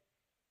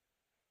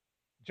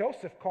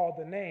 Joseph called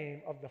the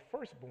name of the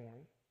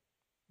firstborn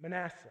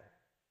Manasseh,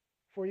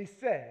 for he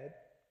said,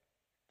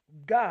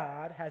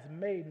 God has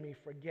made me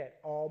forget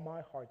all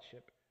my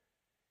hardship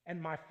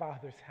and my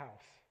father's house.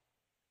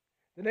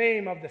 The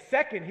name of the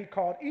second he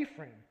called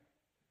Ephraim,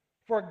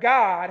 for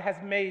God has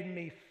made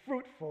me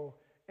fruitful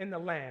in the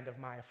land of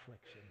my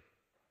affliction.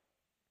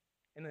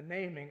 In the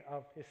naming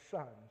of his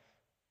sons,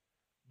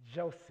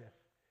 Joseph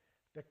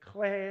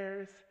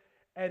declares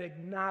and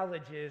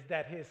acknowledges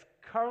that his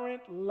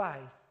current life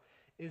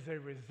is a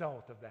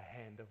result of the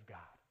hand of God.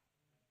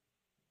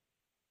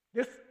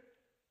 This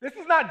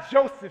is not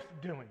Joseph's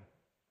doing.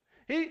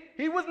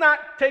 He was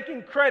not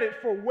taking credit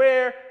for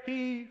where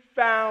he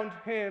found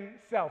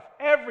himself.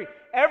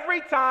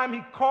 Every time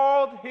he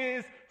called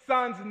his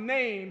son's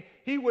name,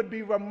 he would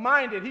be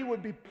reminded, he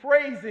would be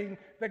praising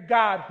the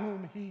God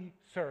whom he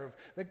served,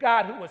 the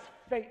God who was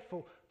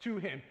faithful to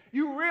him.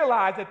 You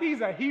realize that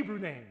these are Hebrew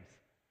names.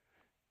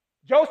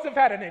 Joseph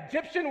had an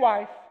Egyptian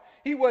wife.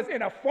 He was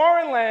in a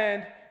foreign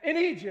land in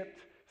Egypt,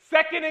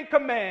 second in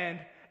command,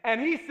 and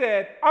he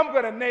said, I'm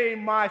going to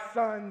name my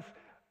sons,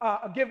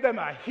 give them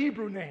a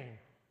Hebrew name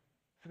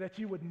so that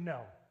you would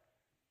know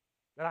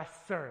that I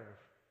serve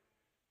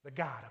the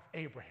God of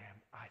Abraham,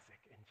 Isaac,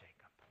 and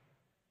Jacob.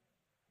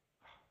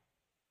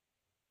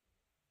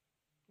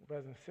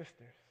 Brothers and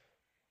sisters,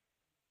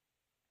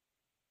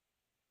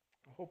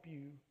 I hope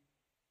you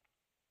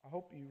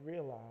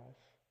realize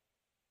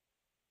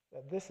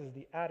that this is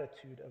the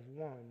attitude of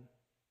one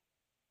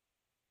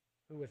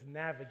who has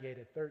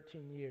navigated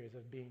 13 years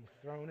of being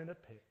thrown in a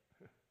pit,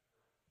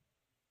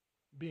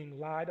 being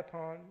lied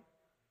upon,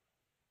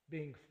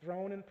 being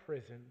thrown in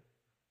prison,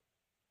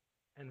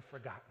 and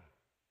forgotten.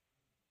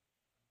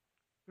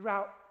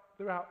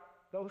 Throughout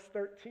those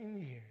 13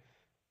 years,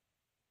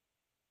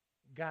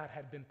 God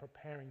had been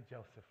preparing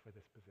Joseph for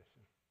this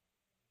position.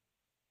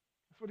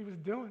 That's what he was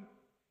doing.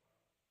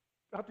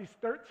 Throughout these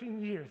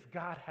 13 years,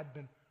 God had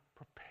been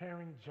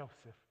preparing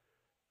Joseph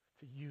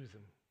to use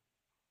him.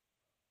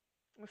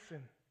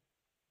 Listen,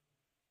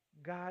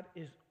 God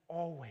is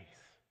always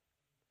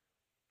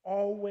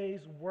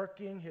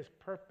working his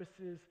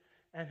purposes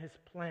and his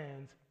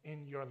plans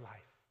in your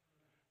life.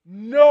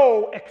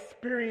 No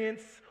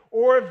experience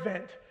or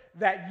event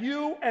that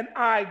you and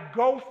I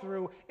go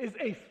through is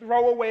a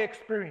throwaway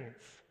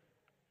experience.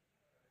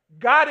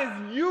 God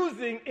is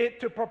using it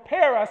to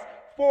prepare us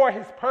for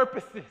his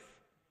purposes.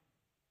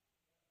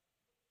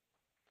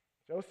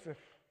 Joseph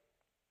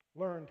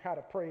learned how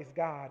to praise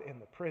God in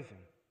the prison.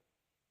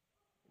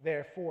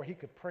 Therefore, he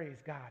could praise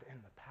God in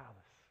the palace.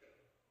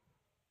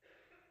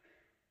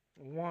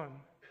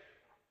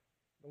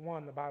 The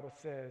one the Bible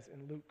says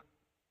in Luke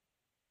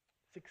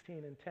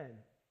 16 and 10,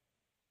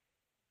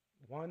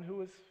 one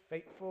who is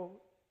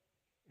faithful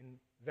in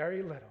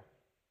very little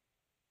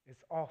is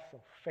also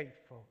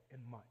faithful in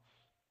much.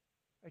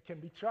 It can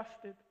be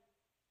trusted.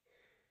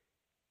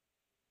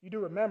 You do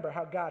remember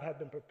how God had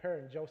been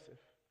preparing Joseph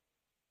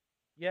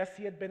Yes,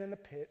 he had been in the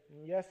pit,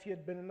 and yes, he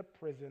had been in the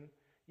prison.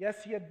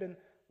 Yes, he had been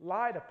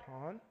lied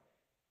upon,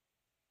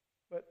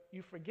 but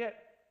you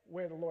forget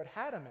where the Lord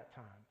had him at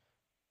times.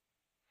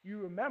 You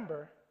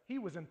remember he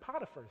was in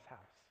Potiphar's house.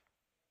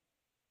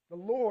 The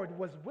Lord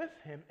was with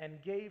him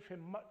and gave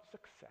him much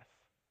success.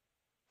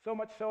 So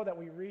much so that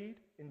we read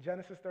in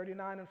Genesis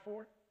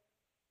 39:4,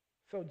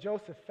 so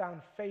Joseph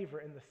found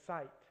favor in his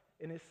sight,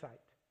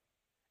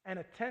 and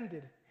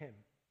attended him,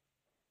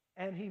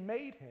 and he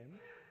made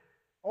him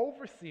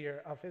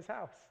overseer of his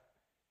house,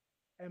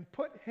 and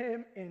put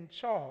him in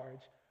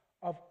charge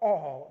of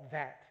all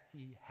that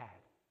he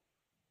had.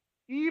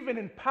 Even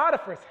in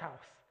Potiphar's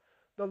house,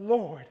 the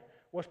Lord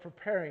was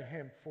preparing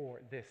him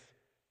for this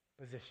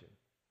position.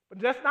 But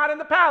just not in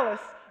the palace,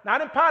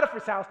 not in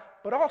Potiphar's house,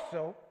 but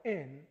also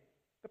in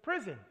the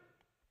prison.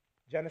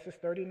 Genesis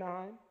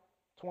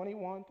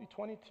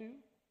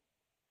 39:21-22.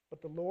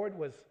 But the Lord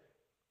was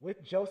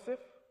with Joseph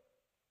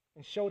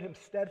and showed him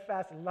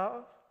steadfast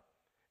love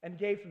and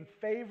gave him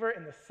favor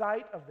in the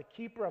sight of the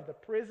keeper of the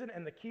prison,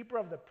 and the keeper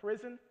of the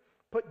prison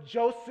put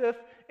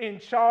Joseph in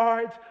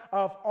charge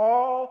of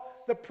all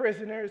the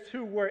prisoners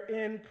who were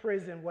in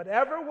prison.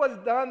 Whatever was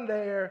done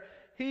there,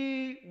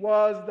 he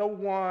was the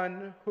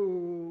one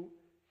who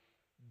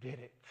did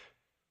it.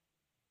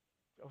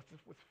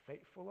 Joseph was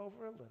faithful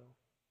over a little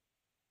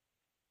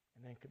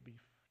and then could be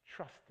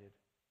trusted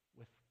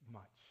with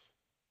much.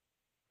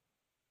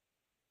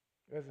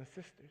 Brothers and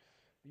sisters,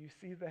 do you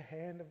see the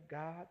hand of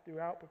God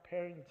throughout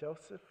preparing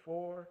Joseph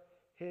for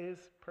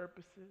his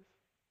purposes?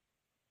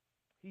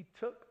 He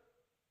took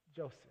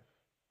Joseph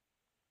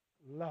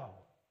low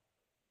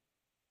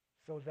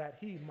so that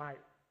he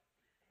might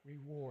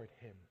reward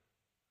him.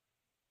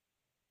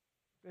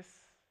 This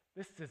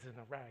isn't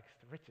a rags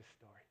to riches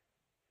story.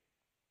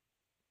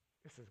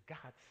 This is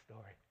God's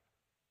story.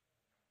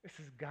 This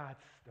is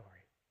God's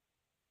story.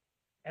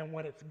 And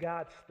when it's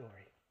God's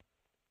story,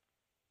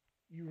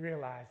 you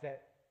realize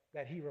that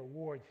he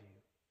rewards you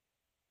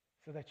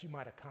so that you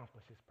might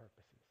accomplish his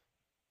purposes.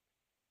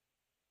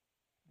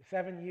 The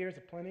 7 years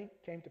of plenty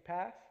came to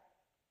pass,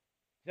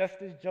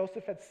 just as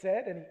Joseph had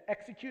said, and he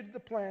executed the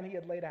plan he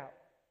had laid out,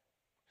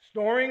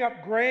 storing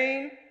up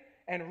grain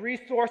and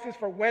resources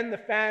for when the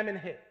famine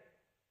hit.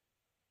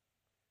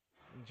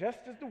 And just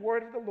as the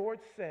word of the Lord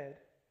said,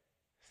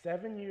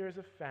 7 years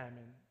of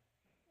famine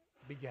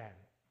began.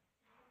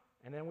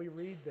 And then we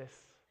read this,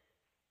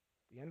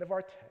 the end of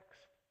our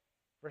text,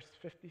 verses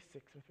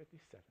 56 and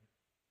 57.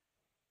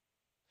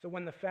 So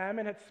when the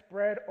famine had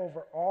spread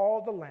over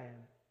all the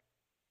land,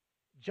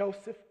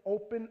 Joseph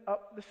opened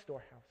up the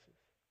storehouses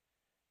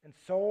and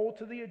sold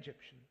to the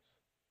Egyptians,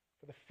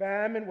 for the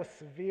famine was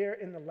severe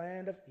in the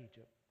land of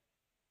Egypt.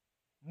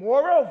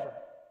 Moreover,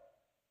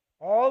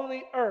 all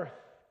the earth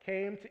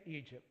came to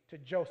Egypt, to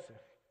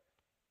Joseph,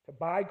 to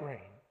buy grain,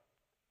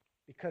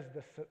 because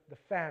the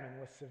famine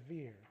was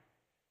severe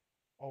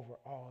over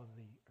all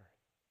the earth.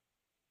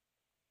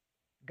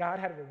 God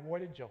had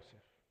rewarded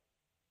Joseph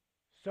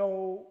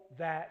so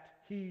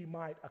that he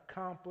might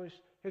accomplish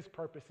his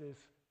purposes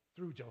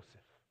through Joseph.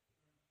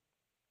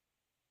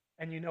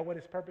 And you know what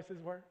his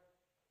purposes were?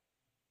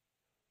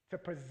 To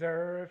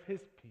preserve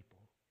his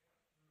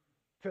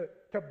people,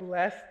 to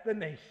bless the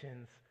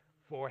nations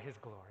for his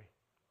glory.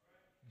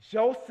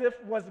 Joseph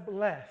was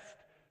blessed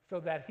so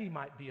that he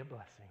might be a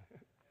blessing.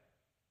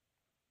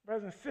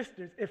 Brothers and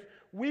sisters, if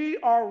we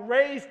are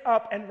raised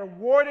up and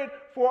rewarded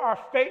for our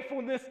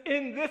faithfulness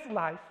in this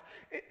life,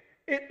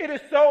 it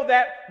is so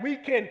that we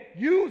can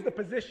use the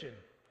position,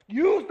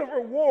 use the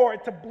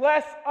reward to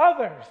bless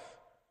others.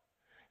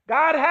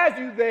 God has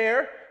you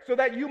there so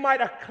that you might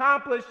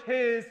accomplish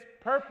his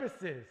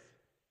purposes.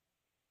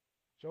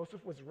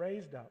 Joseph was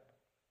raised up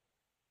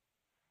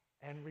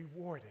and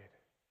rewarded,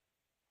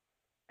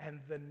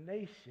 and the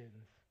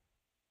nations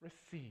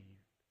received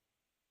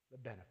the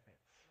benefits.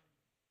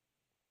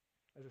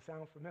 Does it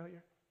sound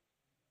familiar?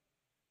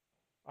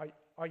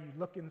 Are you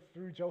looking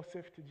through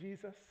Joseph to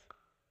Jesus?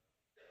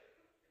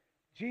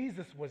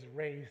 Jesus was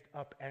raised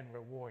up and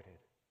rewarded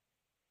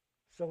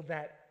so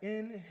that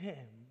in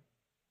him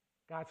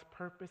God's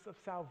purpose of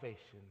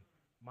salvation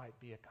might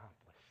be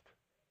accomplished.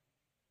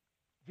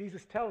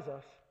 Jesus tells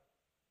us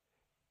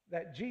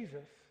that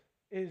Jesus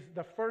is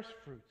the first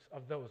fruits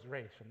of those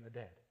raised from the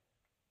dead.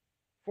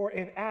 For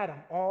in Adam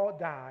all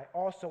die,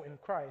 also in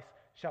Christ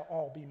shall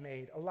all be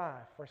made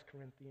alive. 1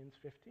 Corinthians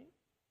 15.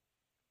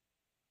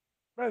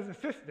 Brothers and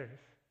sisters,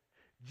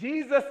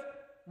 Jesus'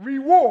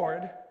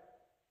 reward,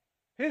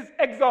 his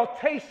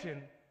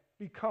exaltation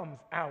becomes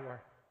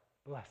our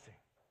blessing.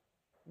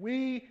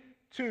 We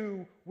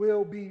too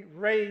will be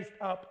raised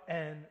up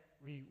and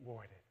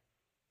rewarded.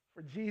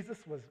 For Jesus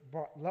was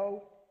brought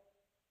low,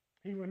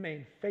 he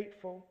remained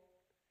faithful,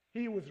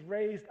 he was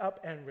raised up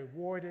and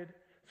rewarded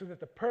so that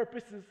the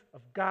purposes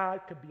of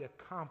God could be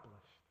accomplished.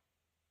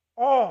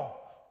 All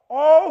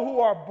who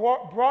are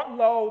brought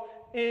low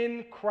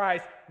in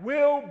Christ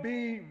will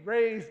be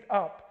raised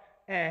up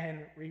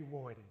and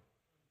rewarded.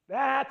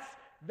 That's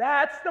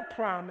the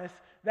promise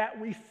that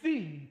we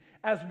see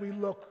as we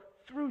look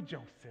through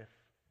Joseph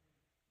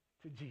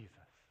to Jesus.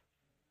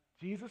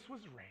 Jesus was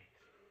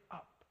raised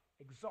up,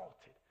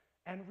 exalted,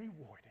 and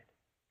rewarded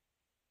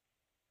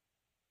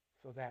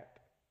so that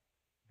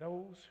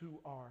those who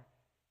are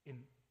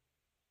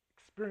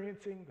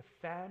experiencing the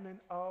famine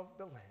of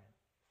the land,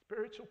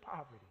 spiritual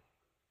poverty,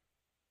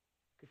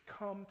 could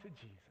come to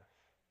Jesus,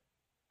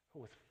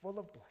 who was full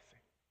of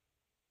blessing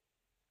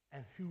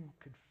and who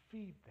could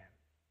feed them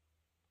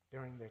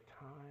during their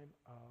time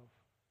of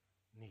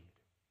need.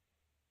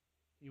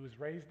 He was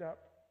raised up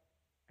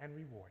and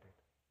rewarded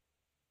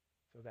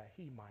so that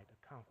he might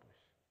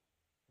accomplish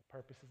the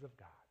purposes of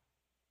God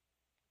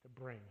to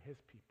bring his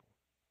people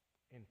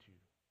into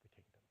the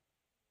kingdom.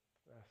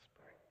 Let's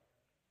pray.